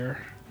rate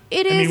here.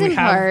 It is in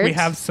part. We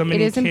have so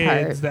many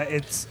kids that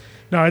it's...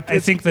 No, I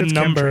think the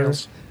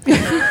numbers.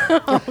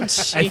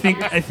 I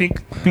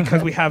think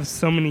because we have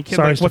so many kids.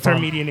 Sorry, like, what's our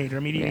Stefan. median age?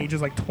 Our median age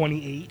is like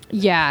 28.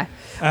 Yeah.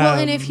 Well,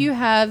 and if you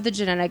have the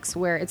genetics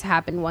where it's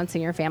happened once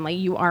in your family,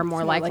 you are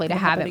more likely to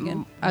have it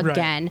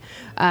again.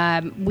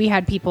 We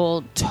had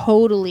people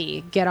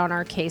totally get on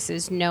our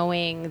cases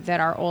knowing that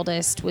our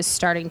oldest was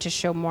starting to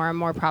show more and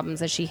more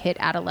problems as she hit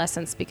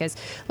adolescence because,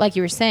 like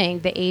you were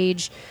saying, the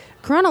age...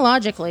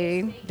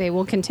 Chronologically, they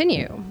will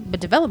continue. But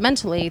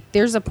developmentally,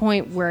 there's a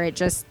point where it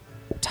just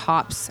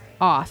tops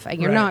off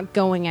and you're not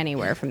going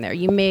anywhere from there.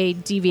 You may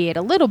deviate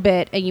a little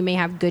bit and you may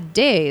have good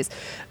days,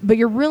 but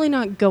you're really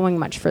not going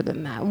much further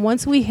than that.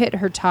 Once we hit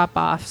her top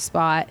off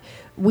spot,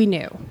 we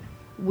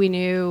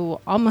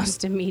knew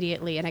almost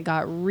immediately, and it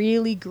got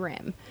really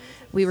grim.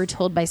 We were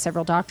told by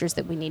several doctors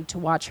that we need to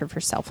watch her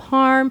for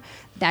self-harm.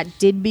 That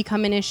did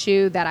become an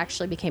issue. That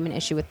actually became an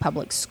issue with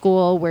public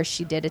school where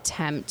she did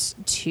attempt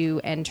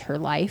to end her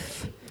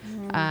life.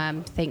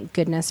 Thank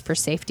goodness for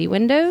safety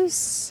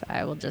windows.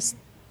 I will just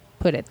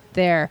put it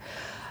there.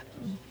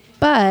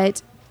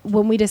 But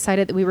when we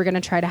decided that we were going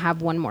to try to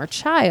have one more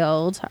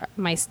child,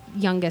 my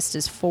youngest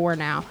is 4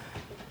 now,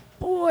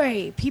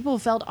 boy, people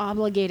felt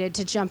obligated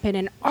to jump in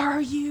and,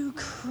 are you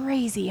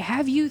crazy?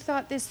 Have you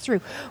thought this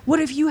through? What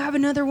if you have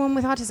another one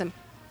with autism?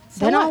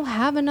 Then I'll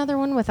have another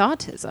one with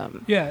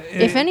autism. Yeah.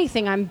 If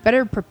anything, I'm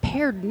better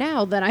prepared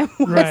now than I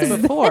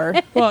was before.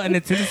 Well, and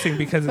it's interesting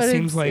because it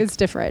seems like it's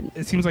different.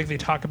 It seems like they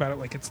talk about it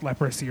like it's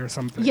leprosy or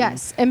something.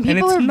 Yes, and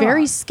people are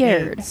very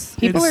scared.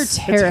 People are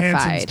terrified.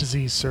 It's Hansen's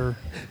disease, sir.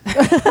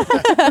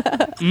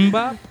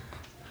 Mbop?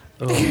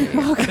 Hey,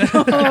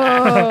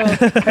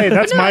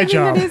 that's my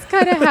job. That is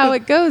kind of how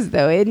it goes,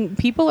 though. And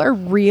people are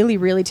really,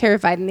 really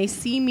terrified. And they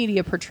see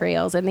media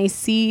portrayals, and they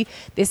see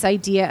this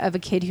idea of a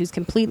kid who's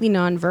completely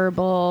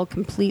nonverbal,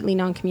 completely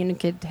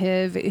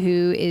non-communicative,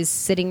 who is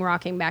sitting,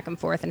 rocking back and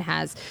forth, and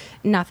has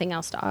nothing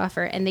else to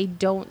offer. And they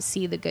don't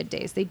see the good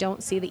days. They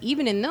don't see that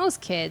even in those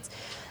kids,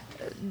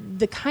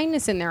 the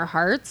kindness in their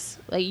hearts,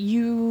 like,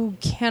 you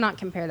cannot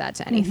compare that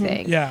to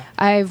anything. Yeah.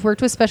 I've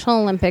worked with Special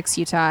Olympics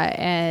Utah,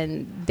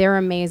 and they're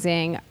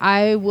amazing.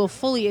 I will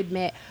fully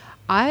admit,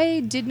 I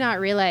did not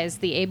realize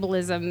the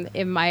ableism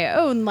in my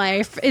own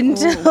life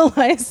until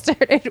I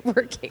started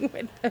working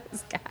with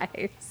those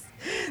guys.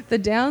 The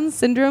Down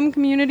syndrome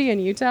community in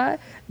Utah,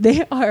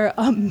 they are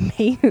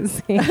amazing.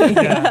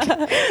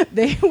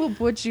 They will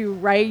put you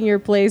right in your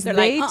place.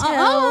 They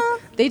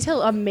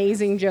tell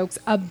amazing jokes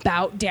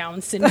about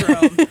Down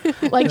syndrome.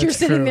 Like you're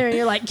sitting there and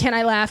you're like, can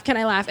I laugh? Can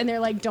I laugh? And they're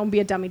like, don't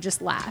be a dummy,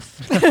 just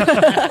laugh.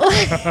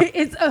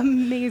 It's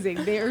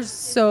amazing. They are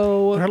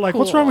so They're like, cool.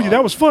 what's wrong with you?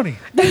 That was funny.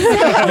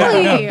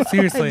 Exactly.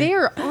 Seriously. They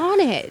are on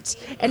it.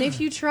 And if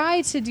you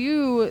try to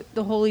do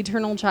the whole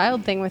eternal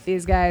child thing with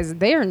these guys,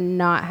 they are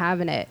not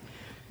having it.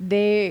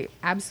 They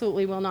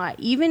absolutely will not.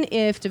 Even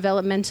if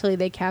developmentally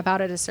they cap out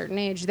at a certain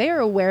age, they are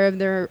aware of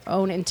their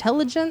own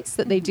intelligence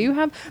that they do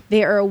have.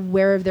 They are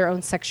aware of their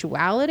own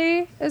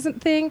sexuality as a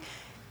thing.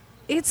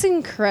 It's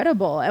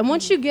incredible. And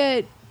once you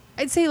get,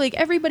 I'd say like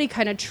everybody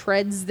kind of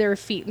treads their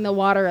feet in the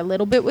water a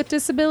little bit with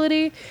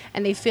disability,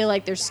 and they feel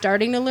like they're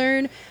starting to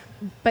learn.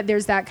 But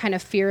there's that kind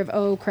of fear of,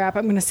 oh crap,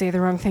 I'm going to say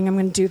the wrong thing. I'm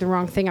going to do the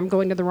wrong thing. I'm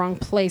going to the wrong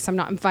place. I'm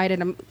not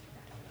invited.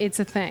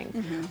 It's a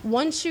thing.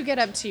 Once you get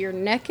up to your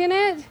neck in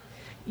it,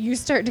 you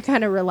start to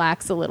kind of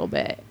relax a little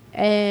bit.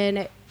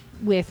 And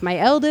with my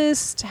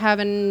eldest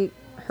having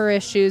her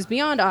issues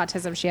beyond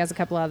autism, she has a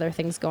couple other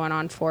things going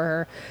on for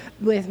her.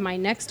 With my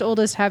next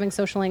oldest having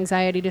social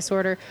anxiety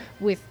disorder,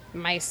 with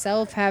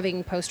myself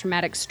having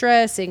post-traumatic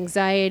stress,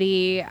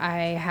 anxiety,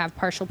 I have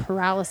partial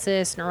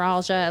paralysis,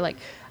 neuralgia. Like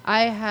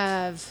I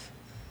have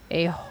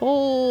a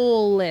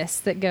whole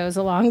list that goes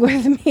along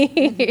with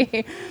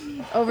me.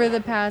 Over the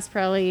past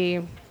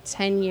probably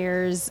 10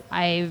 years,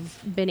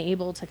 I've been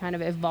able to kind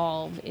of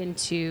evolve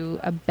into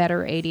a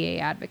better ADA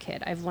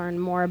advocate. I've learned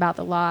more about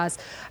the laws.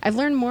 I've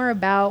learned more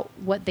about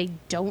what they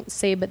don't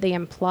say but they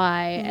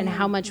imply, and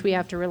how much we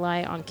have to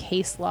rely on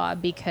case law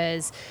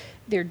because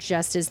there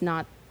just is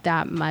not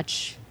that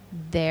much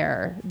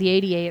there. The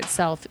ADA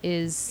itself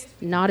is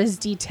not as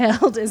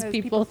detailed as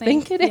people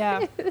think it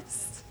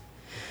is.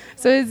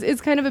 So it's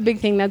kind of a big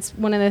thing. That's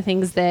one of the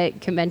things that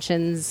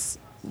conventions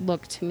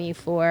look to me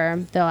for.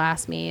 They'll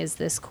ask me, is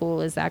this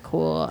cool? Is that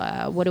cool?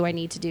 What do I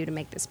need to do to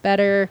make this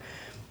better?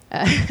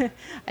 I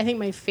think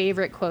my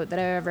favorite quote that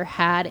I've ever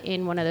had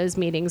in one of those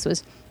meetings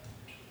was,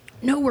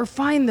 no, we're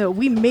fine though.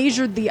 We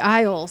measured the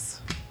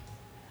aisles.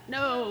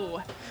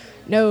 No,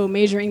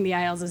 measuring the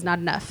aisles is not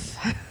enough.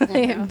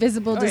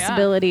 Visible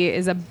disability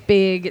is a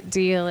big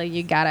deal, and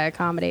you got to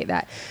accommodate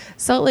that.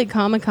 Salt Lake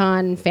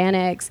Comic-Con,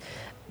 FanX,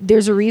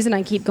 there's a reason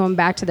I keep going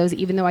back to those,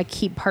 even though I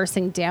keep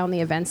parsing down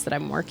the events that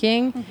I'm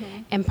working.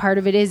 And part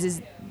of it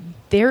is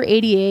their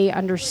ADA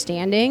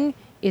understanding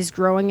is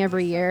growing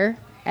every year,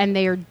 and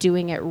they are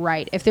doing it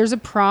right. If there's a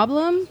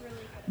problem,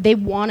 they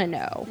want to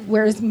know.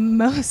 Whereas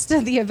most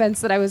of the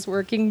events that I was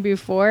working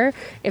before,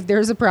 if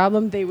there's a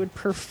problem, they would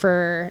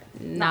prefer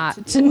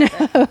not to know.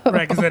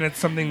 Right, because then it's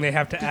something they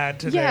have to add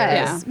to their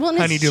Well, and it's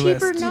honey-do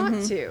cheaper list.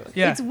 not to.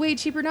 Yeah. It's way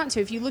cheaper not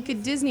to. If you look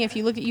at Disney, if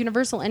you look at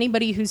Universal,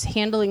 anybody who's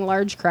handling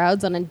large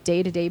crowds on a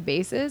day-to-day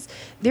basis,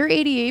 their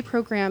ADA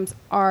programs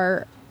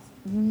are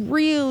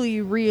really,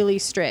 really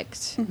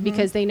strict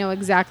because they know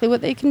exactly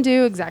what they can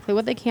do, exactly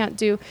what they can't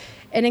do,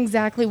 and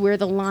exactly where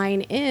the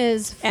line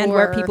is for, and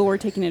where people were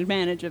taking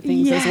advantage of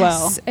things as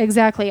well. Yes,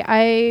 exactly.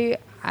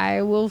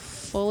 I will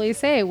fully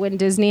say when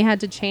Disney had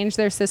to change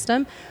their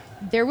system,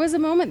 there was a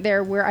moment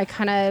there where I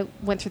kind of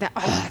went through that,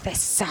 oh, this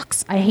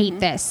sucks. I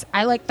hate this.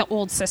 I like the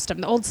old system.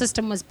 The old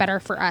system was better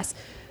for us.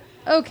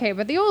 Okay,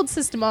 but the old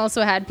system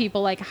also had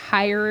people like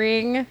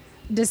hiring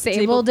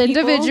disabled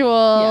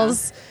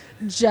individuals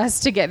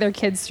just to get their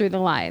kids through the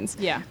lines.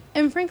 Yeah.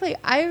 And frankly,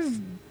 I've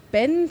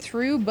been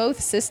through both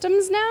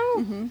systems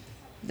now.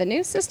 The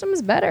new system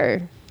is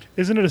better.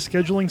 Isn't it a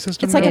scheduling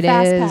system? It's like a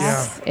now?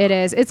 fast pass. It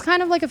is. It's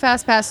kind of like a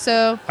fast pass.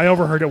 So I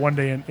overheard it one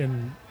day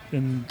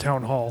in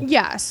town hall.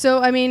 yeah.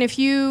 So I mean, if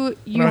you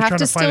have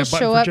to still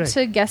show up Jay.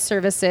 to guest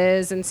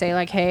services and say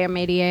like, hey, I'm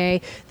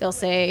ADA. They'll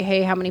say,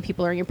 hey, how many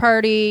people are in your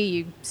party?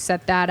 You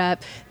set that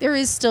up. There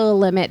is still a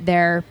limit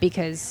there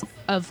because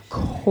of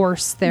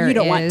course there is. You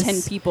don't want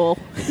 10 people.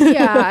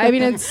 Yeah. I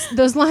mean,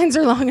 those lines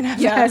are long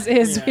enough as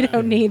is. We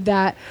don't need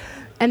that.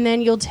 And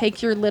then you'll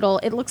take your little,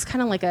 it looks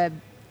kind of like a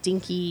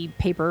dinky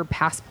paper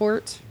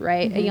passport,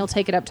 right? And you'll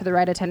take it up to the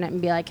ride attendant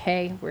and be like,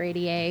 hey, we're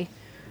ADA.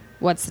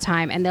 What's the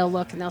time? And they'll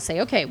look and they'll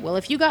say, okay, well,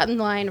 if you got in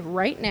line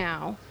right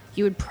now,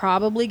 you would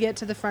probably get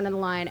to the front of the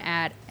line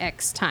at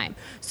X time.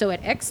 So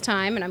at X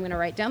time, and I'm going to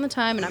write down the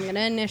time and I'm going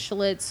to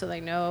initial it so they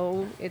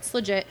know it's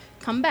legit,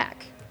 come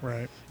back.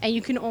 Right. And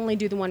you can only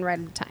do the one ride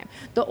at a time.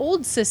 The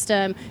old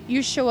system,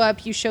 you show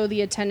up, you show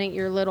the attendant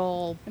your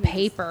little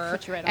paper,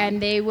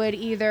 and they would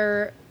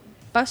either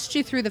bust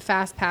you through the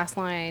fast pass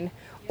line,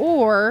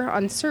 or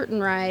on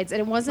certain rides, and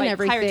it wasn't Like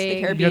everything. Pirates of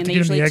the Caribbean, they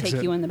usually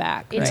take you in the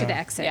back. Into the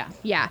exit.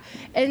 Yeah.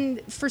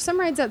 And for some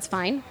rides, that's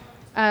fine.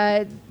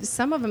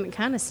 Some of them, it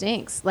kind of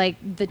stinks. Like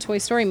the Toy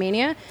Story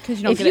Mania.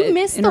 If you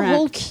miss the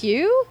whole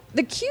queue,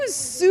 the queue's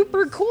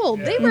super cool.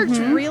 They worked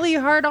really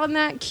hard on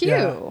that queue.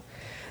 Yeah.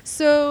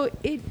 So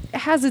it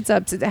has its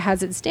ups, it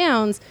has its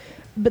downs.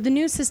 But the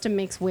new system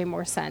makes way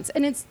more sense.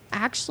 And it's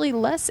actually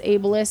less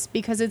ableist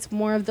because it's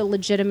more of the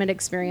legitimate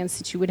experience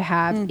that you would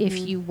have if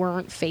you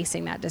weren't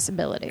facing that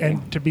disability.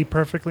 And to be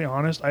perfectly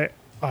honest,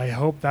 I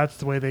hope that's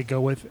the way they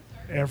go with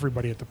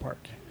everybody at the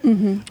park.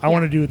 I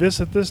want to do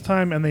this at this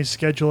time, and they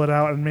schedule it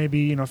out. And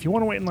maybe, if you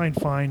want to wait in line,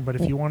 fine. But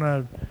if you want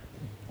to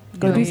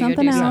Go do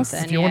something else.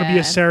 If you want to be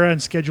a Sarah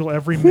and schedule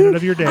every minute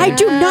of your day. I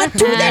do not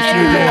do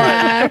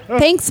that anymore.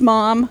 Thanks,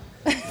 Mom.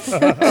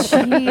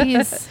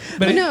 Jeez.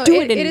 But no, do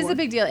it is a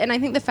big deal. And I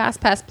think the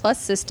FastPass Plus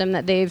system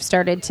that they've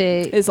started to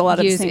is a lot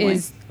of use the same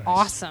is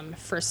awesome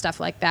for stuff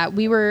like that.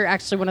 We were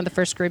actually one of the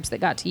first groups that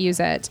got to use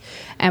it,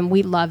 and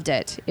we loved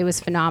it. It was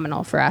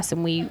phenomenal for us,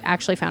 and we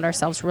actually found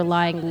ourselves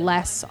relying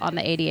less on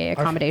the ADA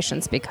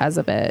accommodations because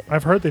of it.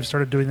 I've heard they've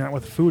started doing that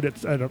with food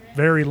at a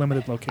very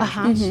limited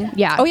location.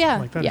 Yeah. Oh, yeah.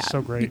 Like, that is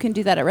so great. You can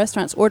do that at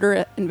restaurants. Order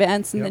it in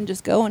advance and then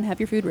just go and have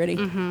your food ready.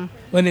 And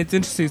it's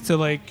interesting. So,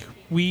 like,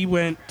 we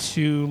went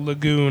to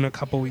Lagoon a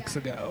couple weeks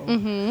ago,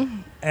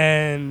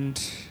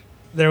 and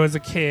there was a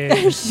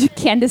kid.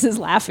 Candace is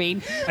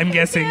laughing. I'm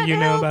guessing you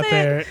know about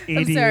their ADA.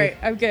 I'm sorry.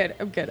 I'm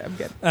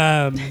good.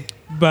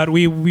 But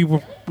we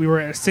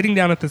were sitting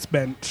down at this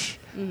bench,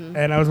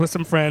 and I was with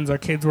some friends. Our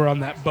kids were on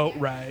that boat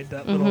ride,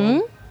 that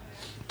little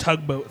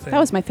tugboat thing. That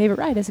was my favorite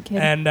ride as a kid.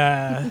 And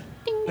a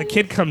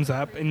kid comes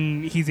up,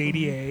 and he's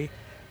ADA,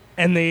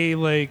 and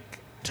they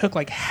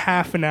took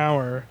half an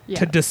hour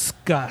to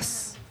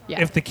discuss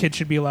if the kid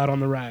should be allowed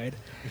on the ride.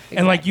 Exactly.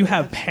 And you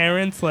have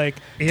parents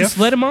just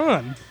let him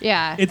on.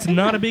 Yeah. It's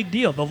not a big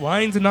deal. The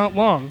lines are not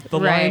long. The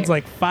line's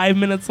 5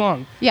 minutes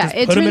long. Yeah, just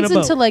it put 'em in turns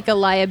a boat. into a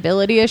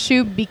liability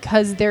issue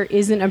because there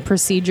isn't a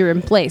procedure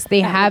in place.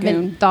 They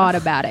haven't thought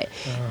about it.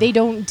 They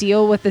don't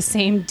deal with the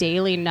same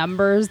daily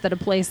numbers that a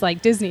place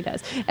like Disney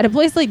does. At a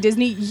place like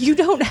Disney, you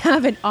don't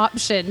have an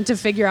option to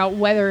figure out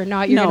whether or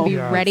not you're going to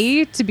be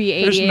ready to be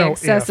ADA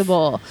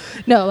accessible.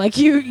 No,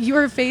 you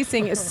are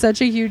facing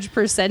such a huge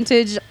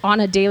percentage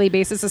on a daily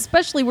basis,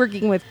 especially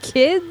working with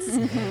kids.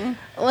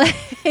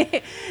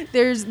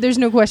 There's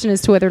no question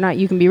as to whether or not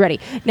you can be ready.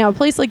 Now, a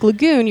place like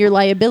Lagoon, your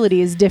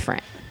liability is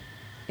different.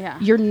 Yeah.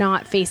 You're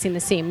not facing the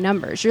same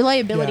numbers. Your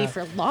liability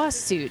for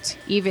lawsuit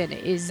even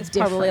is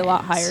different. Probably a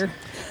lot higher.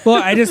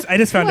 Well, I just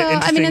found it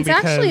interesting. I mean, it's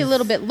actually a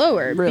little bit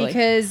lower Really?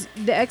 because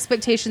the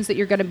expectations that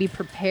you're going to be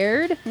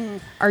prepared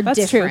are That's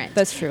different. True.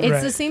 That's true.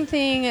 It's the same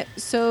thing.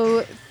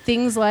 So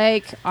things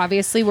like,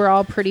 obviously, we're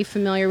all pretty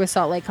familiar with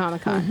Salt Lake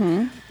Comic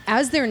Con.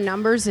 As their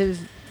numbers have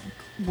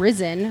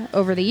risen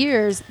over the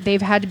years,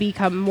 they've had to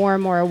become more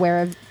and more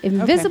aware of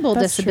invisible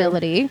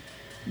disability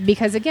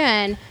because,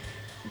 again,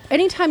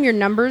 anytime your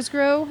numbers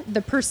grow,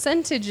 the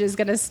percentage is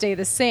going to stay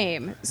the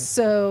same.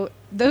 So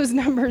those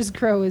numbers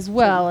grow as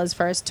well as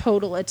far as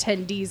total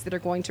attendees that are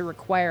going to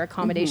require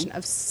accommodation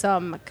of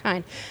some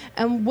kind.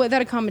 And what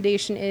that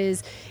accommodation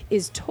is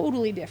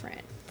totally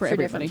different for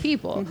different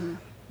people.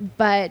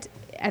 But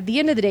at the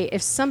end of the day,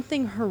 if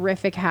something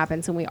horrific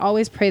happens, and we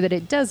always pray that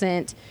it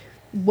doesn't,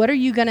 what are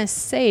you going to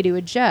say to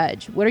a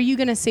judge? What are you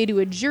going to say to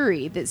a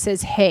jury that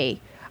says,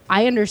 hey,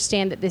 I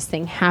understand that this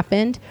thing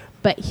happened,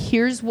 but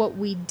here's what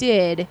we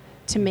did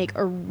to make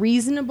a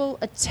reasonable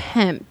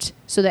attempt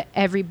so that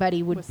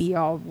everybody would be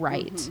all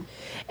right.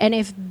 And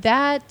if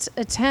that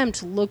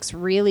attempt looks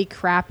really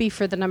crappy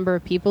for the number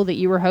of people that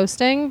you were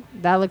hosting,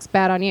 that looks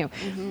bad on you.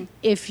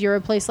 If you're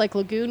a place like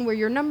Lagoon where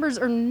your numbers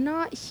are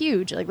not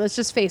huge, let's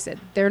just face it,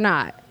 they're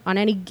not. On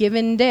any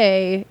given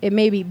day, it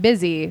may be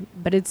busy,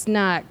 but it's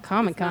not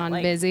Comic-Con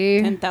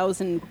busy.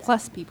 10,000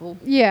 plus people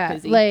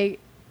busy.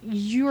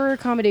 Your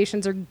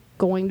accommodations are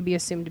going to be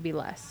assumed to be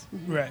less.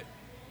 Right.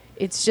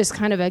 It's just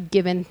kind of a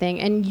given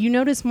thing. And you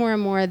notice more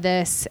and more of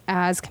this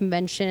as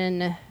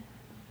convention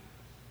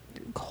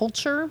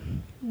culture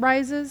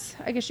rises,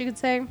 I guess you could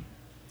say.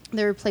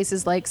 There are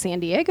places like San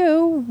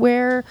Diego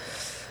where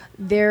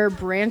they're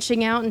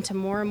branching out into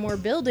more and more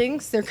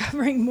buildings. They're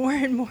covering more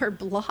and more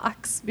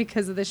blocks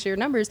because of the sheer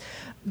numbers.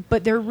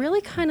 But they're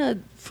really kind of,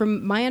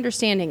 from my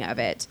understanding of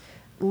it,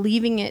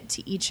 leaving it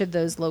to each of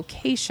those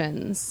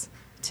locations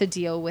to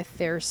deal with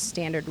their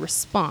standard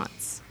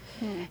response.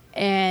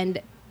 And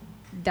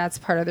that's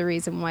part of the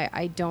reason why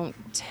I don't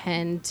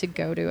tend to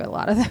go to a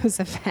lot of those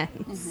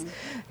events.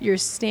 Your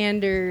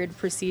standard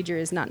procedure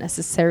is not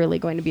necessarily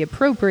going to be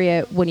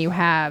appropriate when you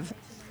have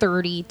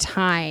 30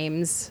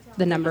 times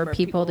the number of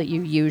people that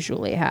you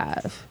usually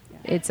have.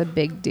 It's a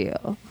big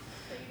deal.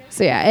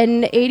 So yeah,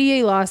 and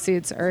ADA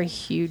lawsuits are a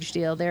huge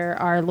deal. There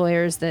are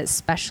lawyers that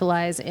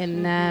specialize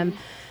in them.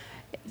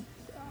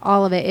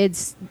 All of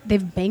it.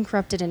 They've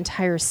bankrupted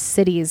entire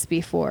cities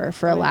before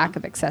for a lack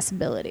of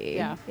accessibility.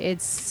 Yeah.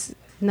 It's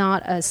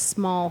not a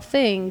small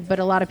thing, but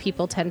a lot of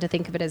people tend to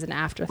think of it as an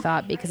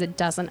afterthought because it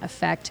doesn't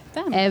affect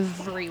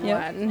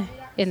everyone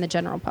in the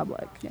general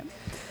public.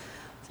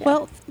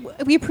 Well,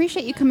 we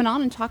appreciate you coming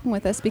on and talking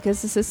with us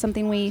because this is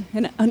something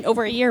in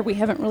over a year we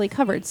haven't really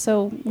covered.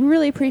 So we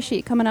really appreciate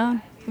you coming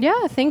on.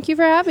 Yeah, thank you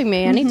for having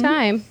me.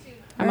 Anytime.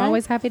 I'm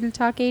always happy to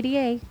talk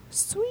ADA.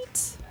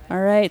 Sweet. All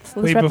right.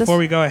 So wait, before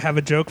we go, I have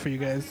a joke for you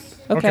guys.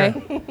 Okay.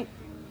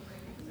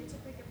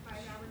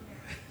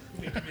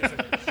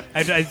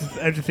 I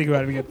have to think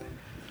about it again.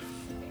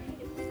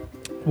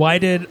 Why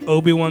did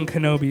Obi-Wan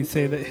Kenobi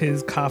say that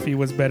his coffee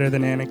was better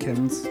than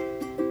Anakin's?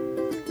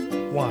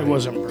 Why? It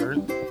wasn't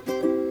burnt.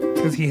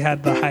 Because he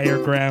had the higher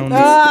ground.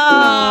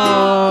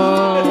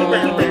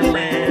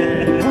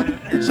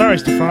 Sorry,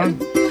 Stefan.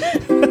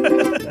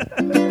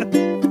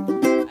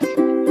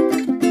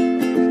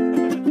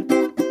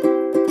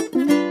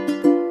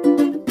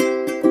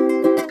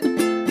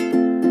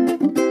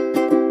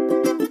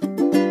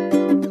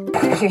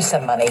 Here's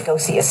some money. Go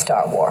see a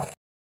Star Wars.